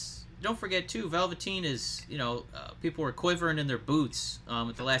mean, don't forget too, Velveteen is, people were quivering in their boots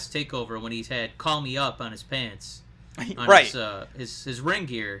at the last TakeOver when he's had Call Me Up on his pants. On right. His ring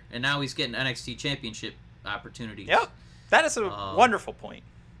gear, and now he's getting NXT Championship opportunities. Yep. That is a wonderful point.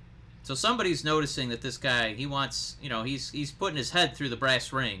 So somebody's noticing that this guy, he wants, he's putting his head through the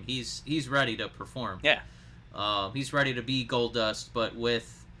brass ring. He's ready to perform. Yeah. He's ready to be Goldust, but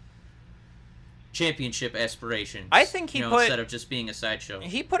with championship aspirations. I think instead of just being a sideshow.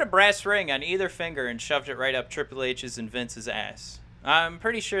 He put a brass ring on either finger and shoved it right up Triple H's and Vince's ass. I'm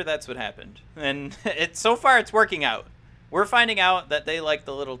pretty sure that's what happened. And so far it's working out. We're finding out that they like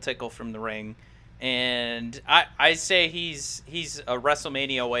the little tickle from the ring. And I say he's a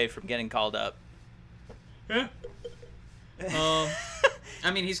WrestleMania away from getting called up. Yeah.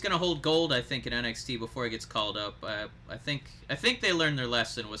 I mean, he's gonna hold gold, I think, in NXT before he gets called up. I think they learned their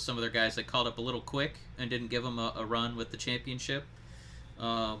lesson with some of their guys that called up a little quick and didn't give him a run with the championship.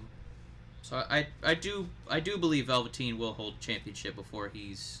 So I do believe Velveteen will hold championship before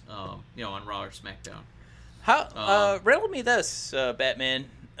he's on Raw or SmackDown. Riddle me this, Batman.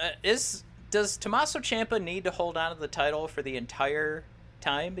 Does Tommaso Ciampa need to hold on to the title for the entire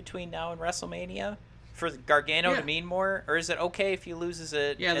time between now and WrestleMania for Gargano to mean more? Or is it okay if he loses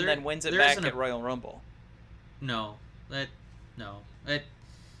it and then wins it back at Royal Rumble? No. Because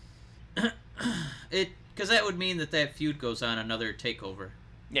that would mean that feud goes on another TakeOver.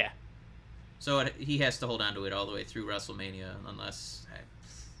 Yeah. So he has to hold on to it all the way through WrestleMania, unless...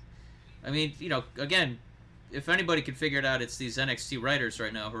 I mean, again... If anybody could figure it out, it's these NXT writers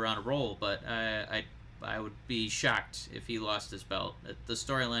right now who are on a roll, but I would be shocked if he lost his belt. The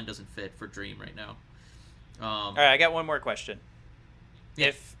storyline doesn't fit for Dream right now. All right, I got one more question. Yeah.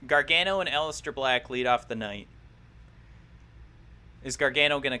 If Gargano and Aleister Black lead off the night, is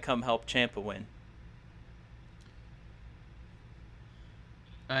Gargano going to come help Ciampa win?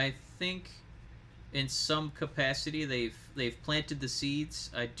 I think in some capacity they've planted the seeds.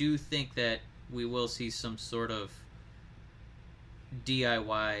 I do think that we will see some sort of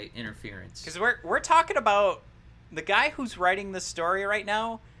DIY interference. Because we're talking about the guy who's writing this story right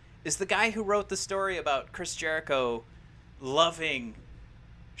now is the guy who wrote the story about Chris Jericho loving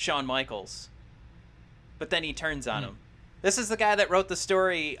Shawn Michaels, but then he turns on him. This is the guy that wrote the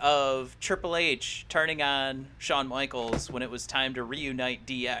story of Triple H turning on Shawn Michaels when it was time to reunite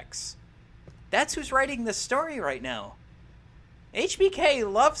DX. That's who's writing this story right now. HBK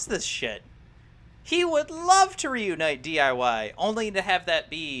loves this shit. he would love to reunite DIY, only to have that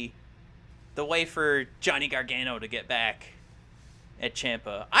be the way for Johnny Gargano to get back at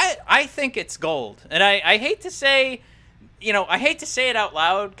Ciampa. I think it's gold. And I hate to say, I hate to say it out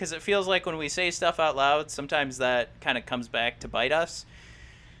loud, because it feels like when we say stuff out loud, sometimes that kind of comes back to bite us.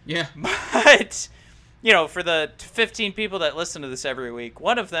 Yeah. But, for the 15 people that listen to this every week,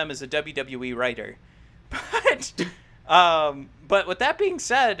 one of them is a WWE writer. But with that being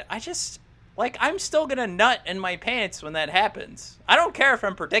said, I'm still going to nut in my pants when that happens. I don't care if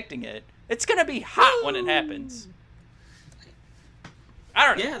I'm predicting it. It's going to be hot when it happens. I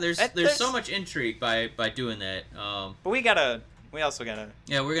don't know. Yeah, there's so much intrigue by doing that. But we also gotta.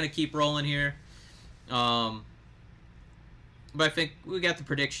 Yeah, we're gonna keep rolling here. But I think we got the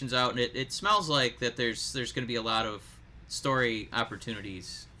predictions out, and it smells like that there's gonna be a lot of story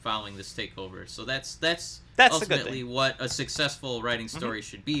opportunities following this takeover. So that's ultimately what a successful writing story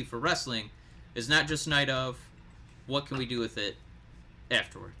should be for wrestling, is not just night of, what can we do with it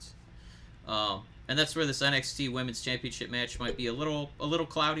afterwards. And that's where this NXT Women's Championship match might be a little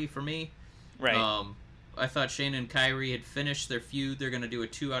cloudy for me. Right. I thought Shayna and Kairi had finished their feud. They're going to do a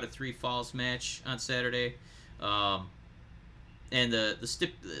 2 out of 3 falls match on Saturday. And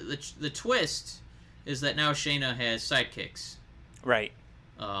the twist is that now Shayna has sidekicks. Right.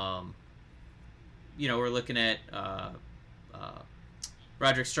 We're looking at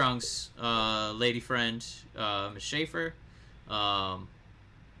Roderick Strong's lady friend, Miss Schaefer.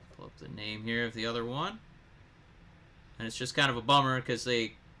 Pull up the name here of the other one, and it's just kind of a bummer because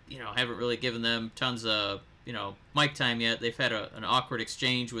they haven't really given them tons of mic time yet. They've had an awkward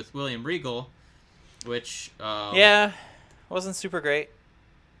exchange with William Regal, which wasn't super great.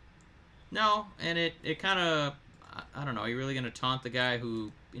 No, and it kind of, I don't know, you're really gonna taunt the guy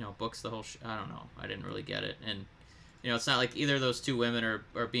who books the whole I don't know, I didn't really get it. And it's not like either of those two women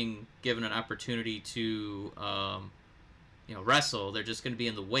are being given an opportunity to wrestle. They're just going to be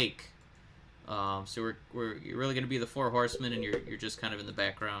in the wake. So you're really going to be the 4 horsemen, and you're just kind of in the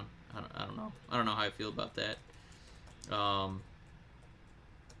background. I don't know. I don't know how I feel about that.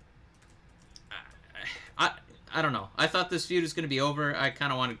 I don't know. I thought this feud was going to be over. I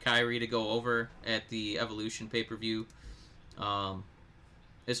kind of wanted Kairi to go over at the Evolution pay-per-view.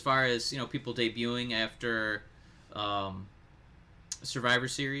 As far as people debuting after Survivor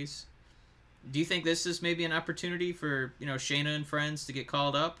Series. Do you think this is maybe an opportunity for Shayna and friends to get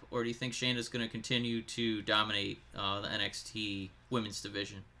called up, or do you think Shayna's going to continue to dominate the NXT women's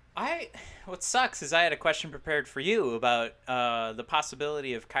division? What sucks is I had a question prepared for you about the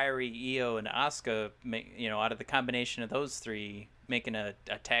possibility of Kairi, Io, and Asuka, out of the combination of those 3, making a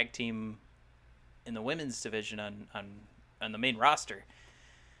tag team in the women's division on the main roster.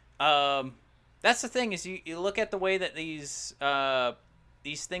 That's the thing, is you look at the way that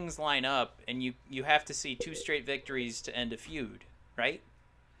these things line up, and you have to see 2 straight victories to end a feud, right?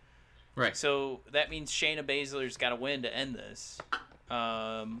 Right. So that means Shayna Baszler's got to win to end this,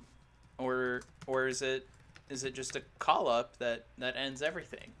 or is it just a call up that ends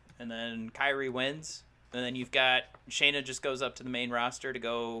everything, and then Kairi wins, and then you've got Shayna just goes up to the main roster to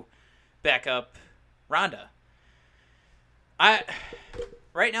go back up Ronda.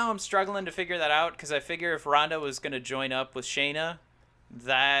 Right now I'm struggling to figure that out, because I figure if Ronda was going to join up with Shayna,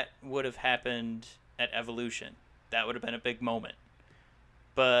 that would have happened at Evolution. That would have been a big moment.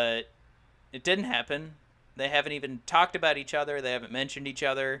 But it didn't happen. They haven't even talked about each other. They haven't mentioned each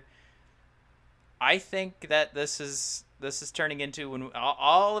other. I think that this is turning into, when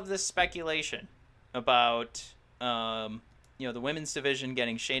all of this speculation about the women's division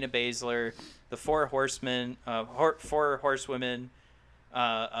getting Shayna Baszler, the 4 horsewomen of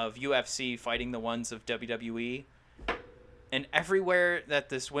UFC fighting the ones of WWE. And everywhere that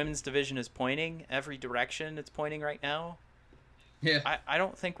this women's division is pointing, every direction it's pointing right now, I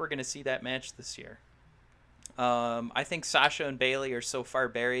don't think we're going to see that match this year. I think Sasha and Bayley are so far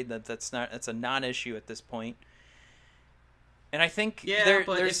buried that's a non-issue at this point. And I think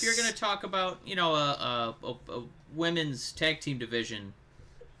but if you're going to talk about a women's tag team division,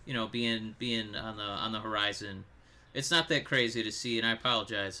 being on the horizon, it's not that crazy to see. And I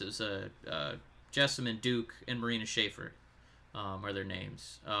apologize. It was Jessamyn Duke and Marina Schaefer. Are their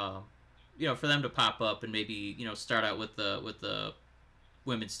names? For them to pop up and maybe start out with the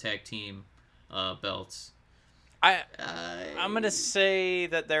women's tag team belts. I'm gonna say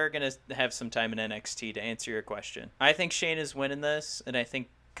that they're gonna have some time in NXT to answer your question. I think Shayna's winning this, and I think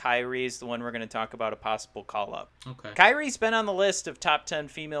Kairi's the one we're going to talk about a possible call-up. Okay. Kairi's been on the list of top 10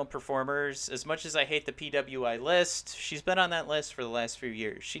 female performers. As much as I hate the PWI list, she's been on that list for the last few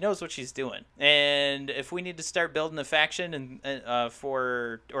years. She knows what she's doing. And if we need to start building a faction and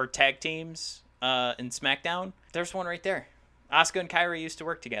for tag teams in SmackDown, there's one right there. Asuka and Kairi used to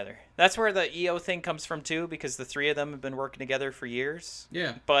work together. That's where the EO thing comes from too, because the three of them have been working together for years.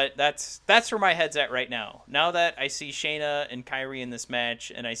 Yeah. But that's where my head's at right now. Now that I see Shayna and Kairi in this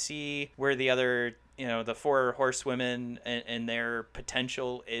match, and I see where the other, the four horsewomen and their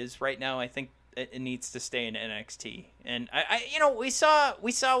potential is right now, I think it needs to stay in NXT. And we saw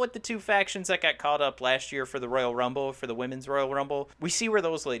with the two factions that got called up last year for the Royal Rumble, for the Women's Royal Rumble. We see where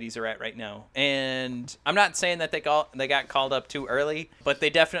those ladies are at right now. And I'm not saying that they got called up too early, but they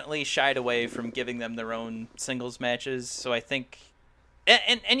definitely shied away from giving them their own singles matches. So I think,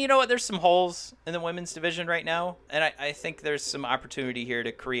 and you know what? There's some holes in the women's division right now, and I think there's some opportunity here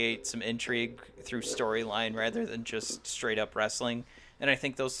to create some intrigue through storyline rather than just straight up wrestling. And I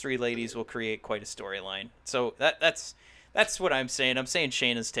think those three ladies will create quite a storyline. So that's what I'm saying. I'm saying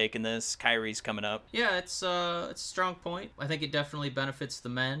Shayna's taking this. Kairi's coming up. Yeah, it's a strong point. I think it definitely benefits the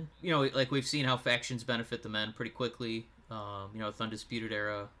men. Like we've seen how factions benefit the men pretty quickly. With Undisputed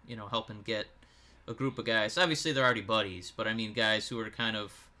Era, helping get a group of guys. Obviously, they're already buddies, but I mean guys who are kind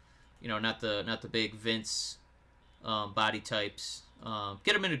of, not the big Vince body types.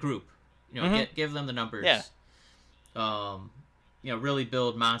 Get them in a group. Give them the numbers. Yeah. Really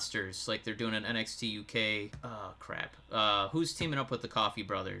build monsters like they're doing in NXT UK. Oh, crap. Who's teaming up with the Coffee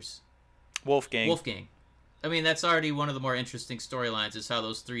Brothers? Wolfgang. I mean, that's already one of the more interesting storylines is how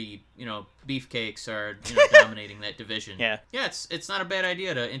those three, beefcakes are, dominating that division. Yeah. Yeah, it's not a bad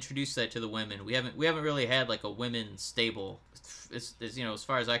idea to introduce that to the women. We haven't really had like a women's stable. It's as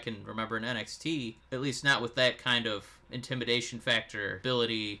far as I can remember in NXT, at least not with that kind of intimidation factor,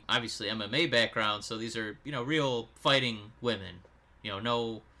 ability, obviously MMA background. So these are, real fighting women.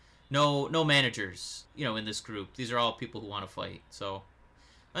 No managers, in this group. These are all people who want to fight. So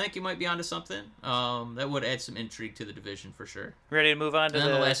I think you might be onto something. That would add some intrigue to the division for sure. Ready to move on to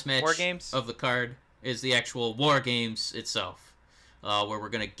the last match War Games of the card is the actual War Games itself, where we're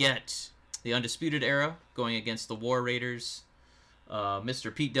gonna get the Undisputed Era going against the War Raiders,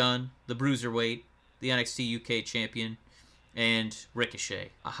 Mr. Pete Dunne, the Bruiserweight, the NXT UK champion, and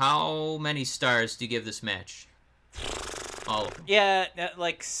Ricochet. How many stars do you give this match? All of them. Yeah,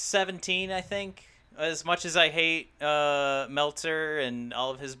 like 17, I think. As much as I hate Meltzer and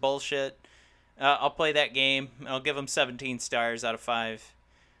all of his bullshit, I'll play that game. I'll give him 17 stars out of 5.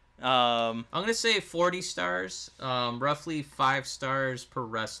 I'm going to say 40 stars, roughly 5 stars per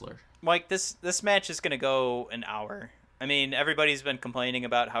wrestler. Mike, this match is going to go an hour. I mean, everybody's been complaining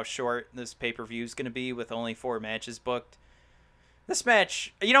about how short this pay-per-view is going to be with only 4 matches booked. This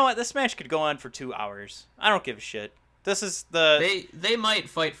match, you know what? This match could go on for 2 hours. I don't give a shit. This is the... They might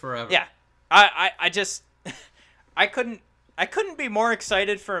fight forever. Yeah. I just... I couldn't be more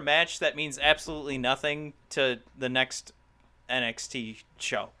excited for a match that means absolutely nothing to the next NXT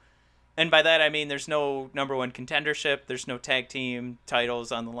show. And by that, I mean there's no number 1 contendership. There's no tag team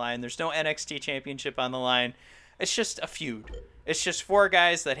titles on the line. There's no NXT championship on the line. It's just a feud. It's just 4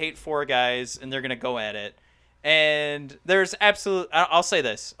 guys that hate 4 guys, and they're going to go at it. And there's I'll say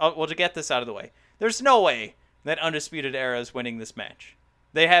this. We'll get this out of the way. There's no way that Undisputed Era is winning this match.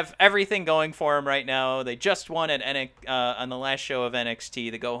 They have everything going for them right now. They just won at on the last show of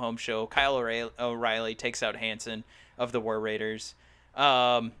NXT, the go-home show. Kyle O'Reilly takes out Hanson of the War Raiders.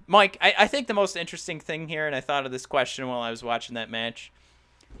 Mike, I think the most interesting thing here, and I thought of this question while I was watching that match.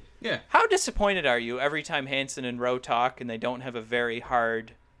 Yeah. How disappointed are you every time Hanson and Rowe talk and they don't have a very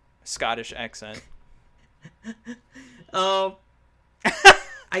hard Scottish accent?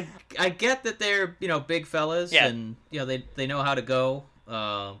 I get that they're big fellas, yeah. And they know how to go.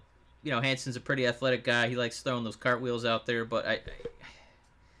 Hanson's a pretty athletic guy. He likes throwing those cartwheels out there, but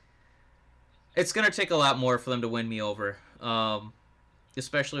it's gonna take a lot more for them to win me over.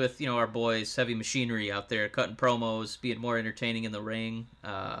 Especially with our boys Heavy Machinery out there cutting promos, being more entertaining in the ring.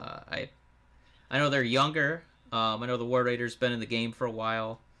 I know they're younger. I know the War Raiders been in the game for a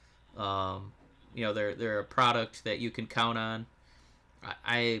while. They're a product that you can count on.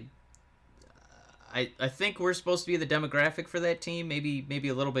 I think we're supposed to be the demographic for that team, maybe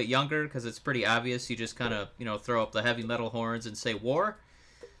a little bit younger, because it's pretty obvious. You just kind of throw up the heavy metal horns and say war.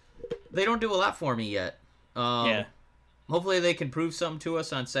 They don't do a lot for me yet. Yeah. Hopefully they can prove something to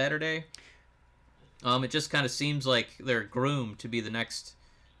us on Saturday. It just kind of seems like they're groomed to be the next,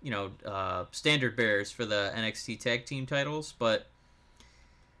 standard bearers for the NXT tag team titles, but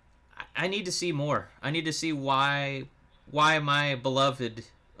I need to see more. I need to see why my beloved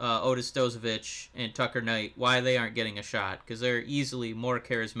Otis Dozovich and Tucker Knight, why they aren't getting a shot, because they're easily more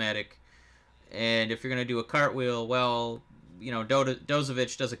charismatic. And if you're going to do a cartwheel, well,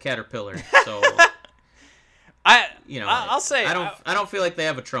 Dozovich does a caterpillar. So I'll say I don't feel like they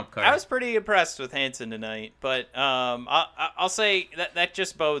have a trump card. I was pretty impressed with Hansen tonight, but I'll say that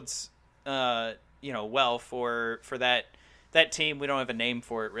just bodes well for that team. We don't have a name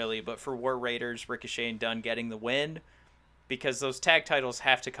for it really, but for War Raiders, Ricochet and Dunn getting the win, because those tag titles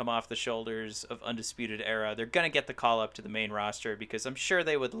have to come off the shoulders of Undisputed Era. They're gonna get the call up to the main roster because I'm sure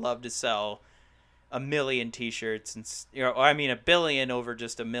they would love to sell 1 million t-shirts, and $1 billion over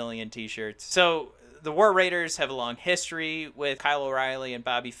just 1 million t-shirts. So the War Raiders have a long history with Kyle O'Reilly and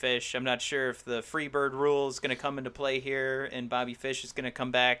Bobby Fish. I'm not sure if the Freebird rule is going to come into play here and Bobby Fish is going to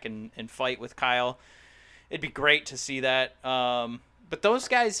come back and fight with Kyle. It'd be great to see that. But those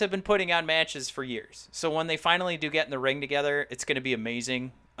guys have been putting on matches for years. So when they finally do get in the ring together, it's going to be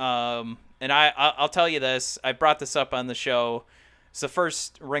amazing. And I'll tell you this. I brought this up on the show. It's the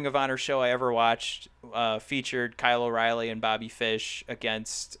first Ring of Honor show I ever watched, featured Kyle O'Reilly and Bobby Fish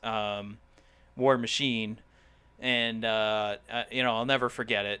against War Machine, and I'll never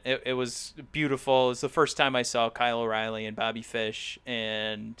forget it. It was beautiful. It was the first time I saw Kyle O'Reilly and Bobby Fish,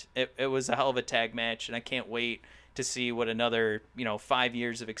 and it was a hell of a tag match, and I can't wait to see what another 5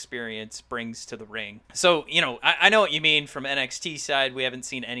 years of experience brings to the ring. So I know what you mean from NXT side. We haven't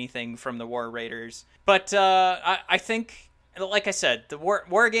seen anything from the War Raiders, but I think, like I said, the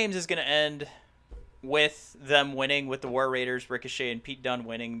War Games is going to end with them winning, with the War Raiders, Ricochet, and Pete Dunne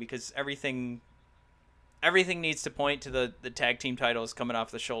winning, because everything needs to point to the tag team titles coming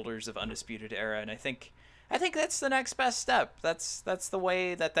off the shoulders of Undisputed Era, and I think that's the next best step. That's the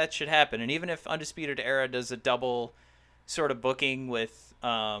way that should happen. And even if Undisputed Era does a double sort of booking with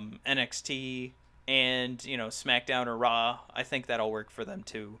NXT and SmackDown or Raw, I think that'll work for them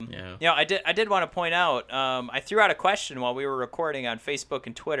too. Yeah. I did want to point out, I threw out a question while we were recording on Facebook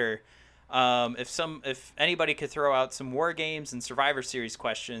and Twitter. If anybody could throw out some War Games and Survivor Series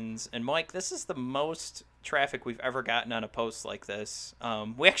questions, and Mike, this is the most traffic we've ever gotten on a post like this.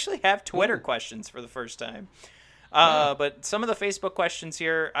 We actually have Twitter questions for the first time. But some of the Facebook questions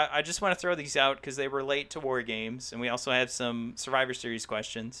here, I just want to throw these out because they relate to War Games, and we also have some Survivor Series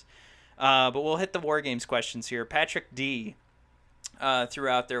questions. But we'll hit the War Games questions here. Patrick D threw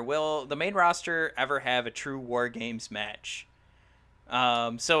out there, will the main roster ever have a true War Games match?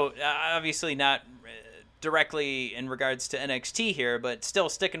 So obviously not directly in regards to NXT here, but still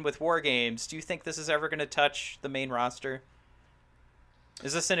sticking with War Games. Do you think this is ever going to touch the main roster?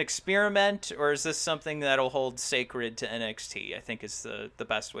 Is this an experiment, or is this something that'll hold sacred to NXT? I think is the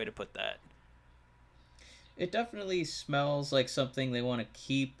best way to put that. It definitely smells like something they want to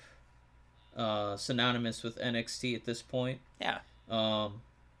keep synonymous with NXT at this point. Yeah.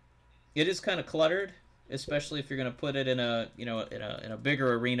 It is kind of cluttered, especially if you're going to put it in a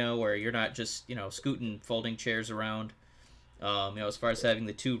bigger arena where you're not just scooting folding chairs around. As far as having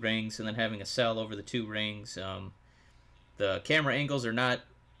the 2 rings and then having a cell over the 2 rings, the camera angles are not.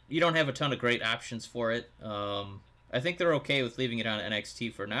 You don't have a ton of great options for it. I think they're okay with leaving it on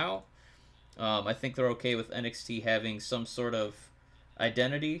NXT for now. I think they're okay with NXT having some sort of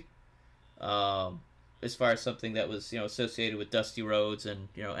identity, as far as something that was associated with Dusty Rhodes,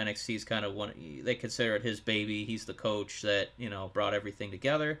 and NXT's kind of one. They consider it his baby. He's the coach that brought everything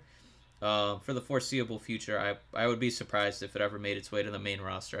together. For the foreseeable future, I would be surprised if it ever made its way to the main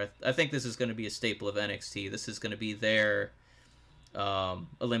roster. I think this is going to be a staple of NXT. This is going to be their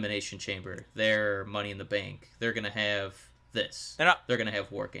Elimination Chamber, their Money in the Bank. They're going to have this. They're going to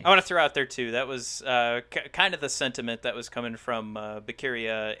have War Games. I want to throw out there, too, that was kind of the sentiment that was coming from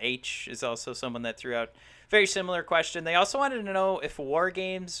Bakiria H is also someone that threw out very similar question. They also wanted to know if War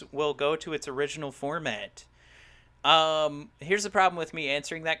Games will go to its original format. Here's the problem with me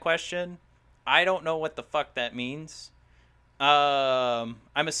answering that question. I don't know what the fuck that means. I'm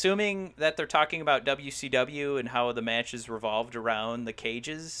assuming that they're talking about WCW and how the matches revolved around the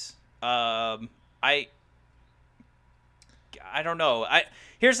cages. I don't know.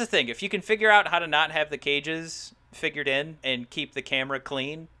 Here's the thing. If you can figure out how to not have the cages figured in and keep the camera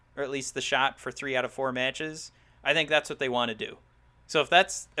clean, or at least the shot for 3 out of 4 matches, I think that's what they want to do. So if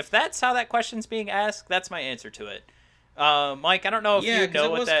that's how that question's being asked, that's my answer to it. Mike, I don't know if you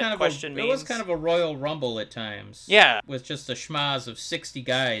know what that question means. It was kind of a Royal Rumble at times. Yeah. With just a schmoz of 60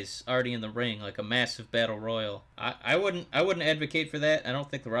 guys already in the ring, like a massive battle royal. I wouldn't advocate for that. I don't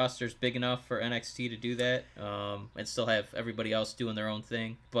think the roster's big enough for NXT to do that, and still have everybody else doing their own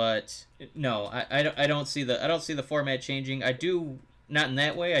thing. But no, I don't see the format changing. I do not in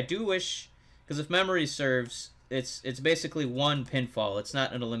that way. I do wish, because if memory serves, it's basically one pinfall. It's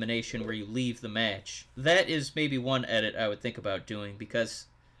not an elimination where you leave the match. That is maybe one edit I would think about doing, because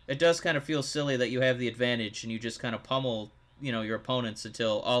it does kind of feel silly that you have the advantage and you just kind of pummel your opponents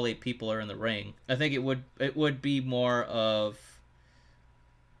until all 8 people are in the ring. I think it would be more of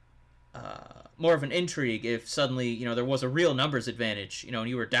an intrigue if suddenly, there was a real numbers advantage, and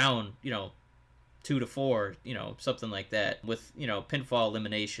you were down, 2-4, something like that, with, pinfall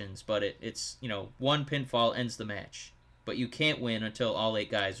eliminations, but it's, one pinfall ends the match. But you can't win until all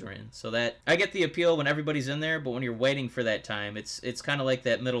 8 guys are in. So that, I get the appeal when everybody's in there, but when you're waiting for that time, it's kind of like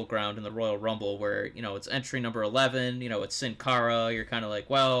that middle ground in the Royal Rumble where, it's entry number 11, it's Sin Cara, you're kind of like,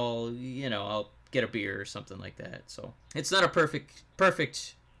 well, I'll get a beer or something like that. So it's not a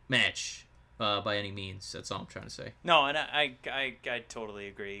perfect match. By any means, that's all I'm trying to say. No, and I totally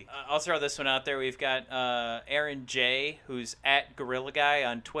agree. I'll throw this one out there. We've got Aaron J, who's at Gorilla Guy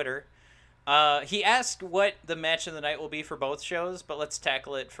on Twitter. He asked what the match of the night will be for both shows, but let's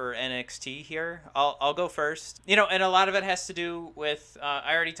tackle it for NXT here. I'll go first. And a lot of it has to do with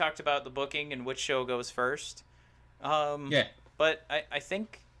I already talked about the booking and which show goes first. Yeah. But I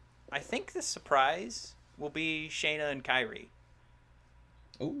think the surprise will be Shayna and Kairi.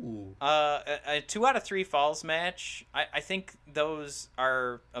 Ooh. A 2 out of 3 falls match. I think those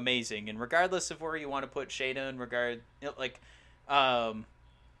are amazing, and regardless of where you want to put Shayna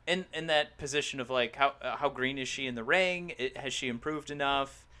in that position of like how green is she in the ring? Has she improved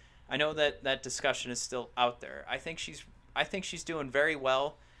enough? I know that discussion is still out there. I think she's doing very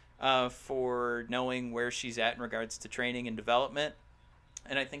well for knowing where she's at in regards to training and development,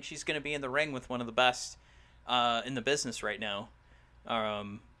 and I think she's going to be in the ring with one of the best in the business right now.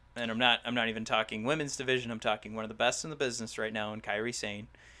 And I'm not even talking women's division. I'm talking one of the best in the business right now in Kairi Sane.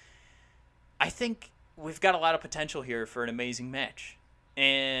 I think we've got a lot of potential here for an amazing match.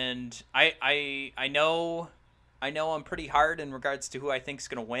 And I know I'm pretty hard in regards to who I think is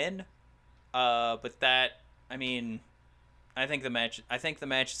going to win. But I think the match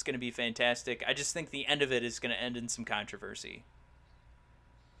is going to be fantastic. I just think the end of it is going to end in some controversy.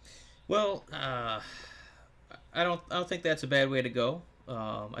 Well, I don't think that's a bad way to go.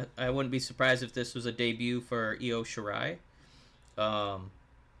 I wouldn't be surprised if this was a debut for Io Shirai.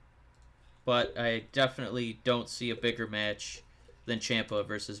 But I definitely don't see a bigger match than Ciampa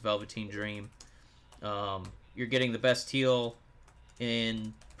versus Velveteen Dream. You're getting the best heel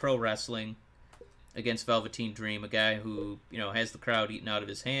in pro wrestling against Velveteen Dream, a guy who has the crowd eating out of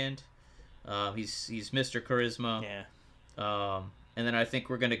his hand. He's Mr. Charisma. Yeah. And then I think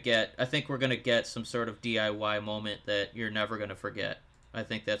we're gonna get some sort of DIY moment that you're never gonna forget. I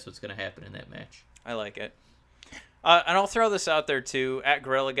think that's what's gonna happen in that match. I like it. And I'll throw this out there too. At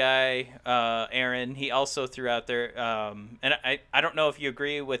Gorilla Guy, Aaron, he also threw out there, and I don't know if you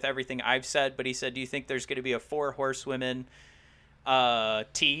agree with everything I've said, but he said, do you think there's going to be a 4 horsewomen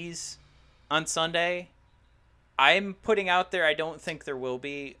tease on Sunday? I'm putting out there, I don't think there will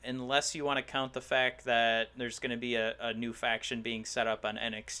be, unless you want to count the fact that there's going to be a new faction being set up on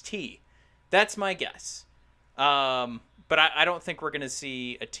NXT. That's my guess. But I don't think we're going to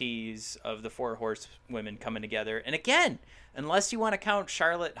see a tease of the 4 horsewomen coming together. And again, unless you want to count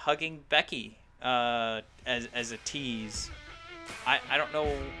Charlotte hugging Becky as a tease, I don't know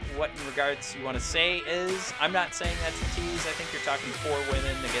what in regards you want to say is. I'm not saying that's a tease. I think you're talking 4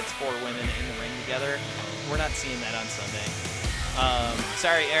 women against 4 women in the ring together. We're not seeing that on Sunday.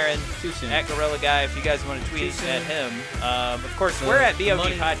 Sorry, Aaron. Too soon. At Gorilla Guy, if you guys want to tweet at him. Of course, we're at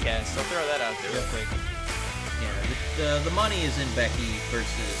BOG Podcast. I'll throw that out there real quick. Yeah, the money is in Becky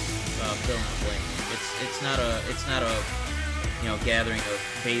versus fill in the blank. It's not a gathering of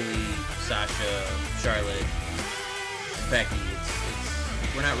Bayley, Sasha, Charlotte, Becky.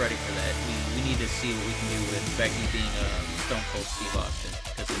 We're not ready for that. We need to see what we can do with Becky being a Stone Cold Steve Austin,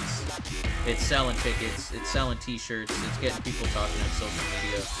 because it's selling tickets, it's selling T-shirts, it's getting people talking on social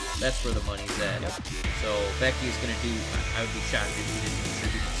media. That's where the money's at. Yep. So Becky is going to do. I would be shocked if she didn't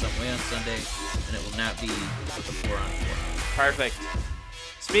contribute in some way on Sunday, and it will not be with a 4-on-4. Perfect.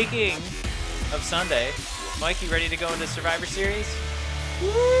 Speaking of Sunday, Mike, you ready to go into Survivor Series?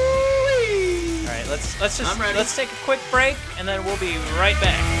 Woo-wee! All right, let's take a quick break, and then we'll be right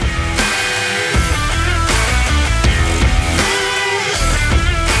back.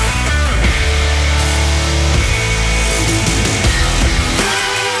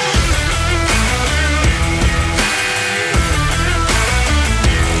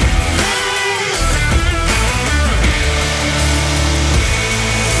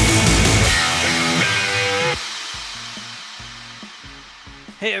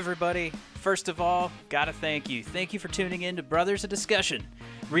 Hey everybody, first of all, gotta thank you. Thank you for tuning in to Brothers of Discussion.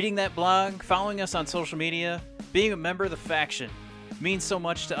 Reading that blog, following us on social media, being a member of the faction means so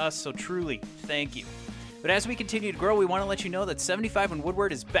much to us, so truly, thank you. But as we continue to grow, we want to let you know that 75 and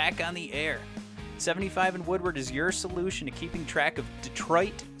Woodward is back on the air. 75 and Woodward is your solution to keeping track of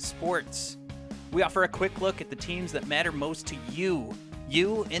Detroit sports. We offer a quick look at the teams that matter most to you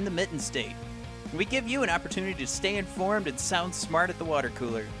in the Mitten State. We give you an opportunity to stay informed and sound smart at the water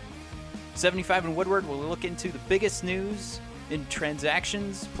cooler. 75 and Woodward will look into the biggest news in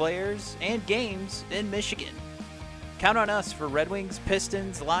transactions, players, and games in Michigan. Count on us for Red Wings,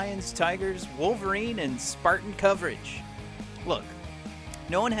 Pistons, Lions, Tigers, Wolverine, and Spartan coverage. Look,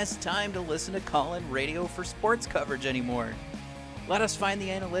 no one has time to listen to call-in radio for sports coverage anymore. Let us find the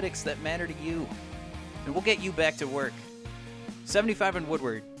analytics that matter to you, and we'll get you back to work. 75 and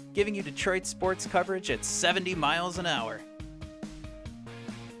Woodward, giving you Detroit sports coverage at 70 miles an hour.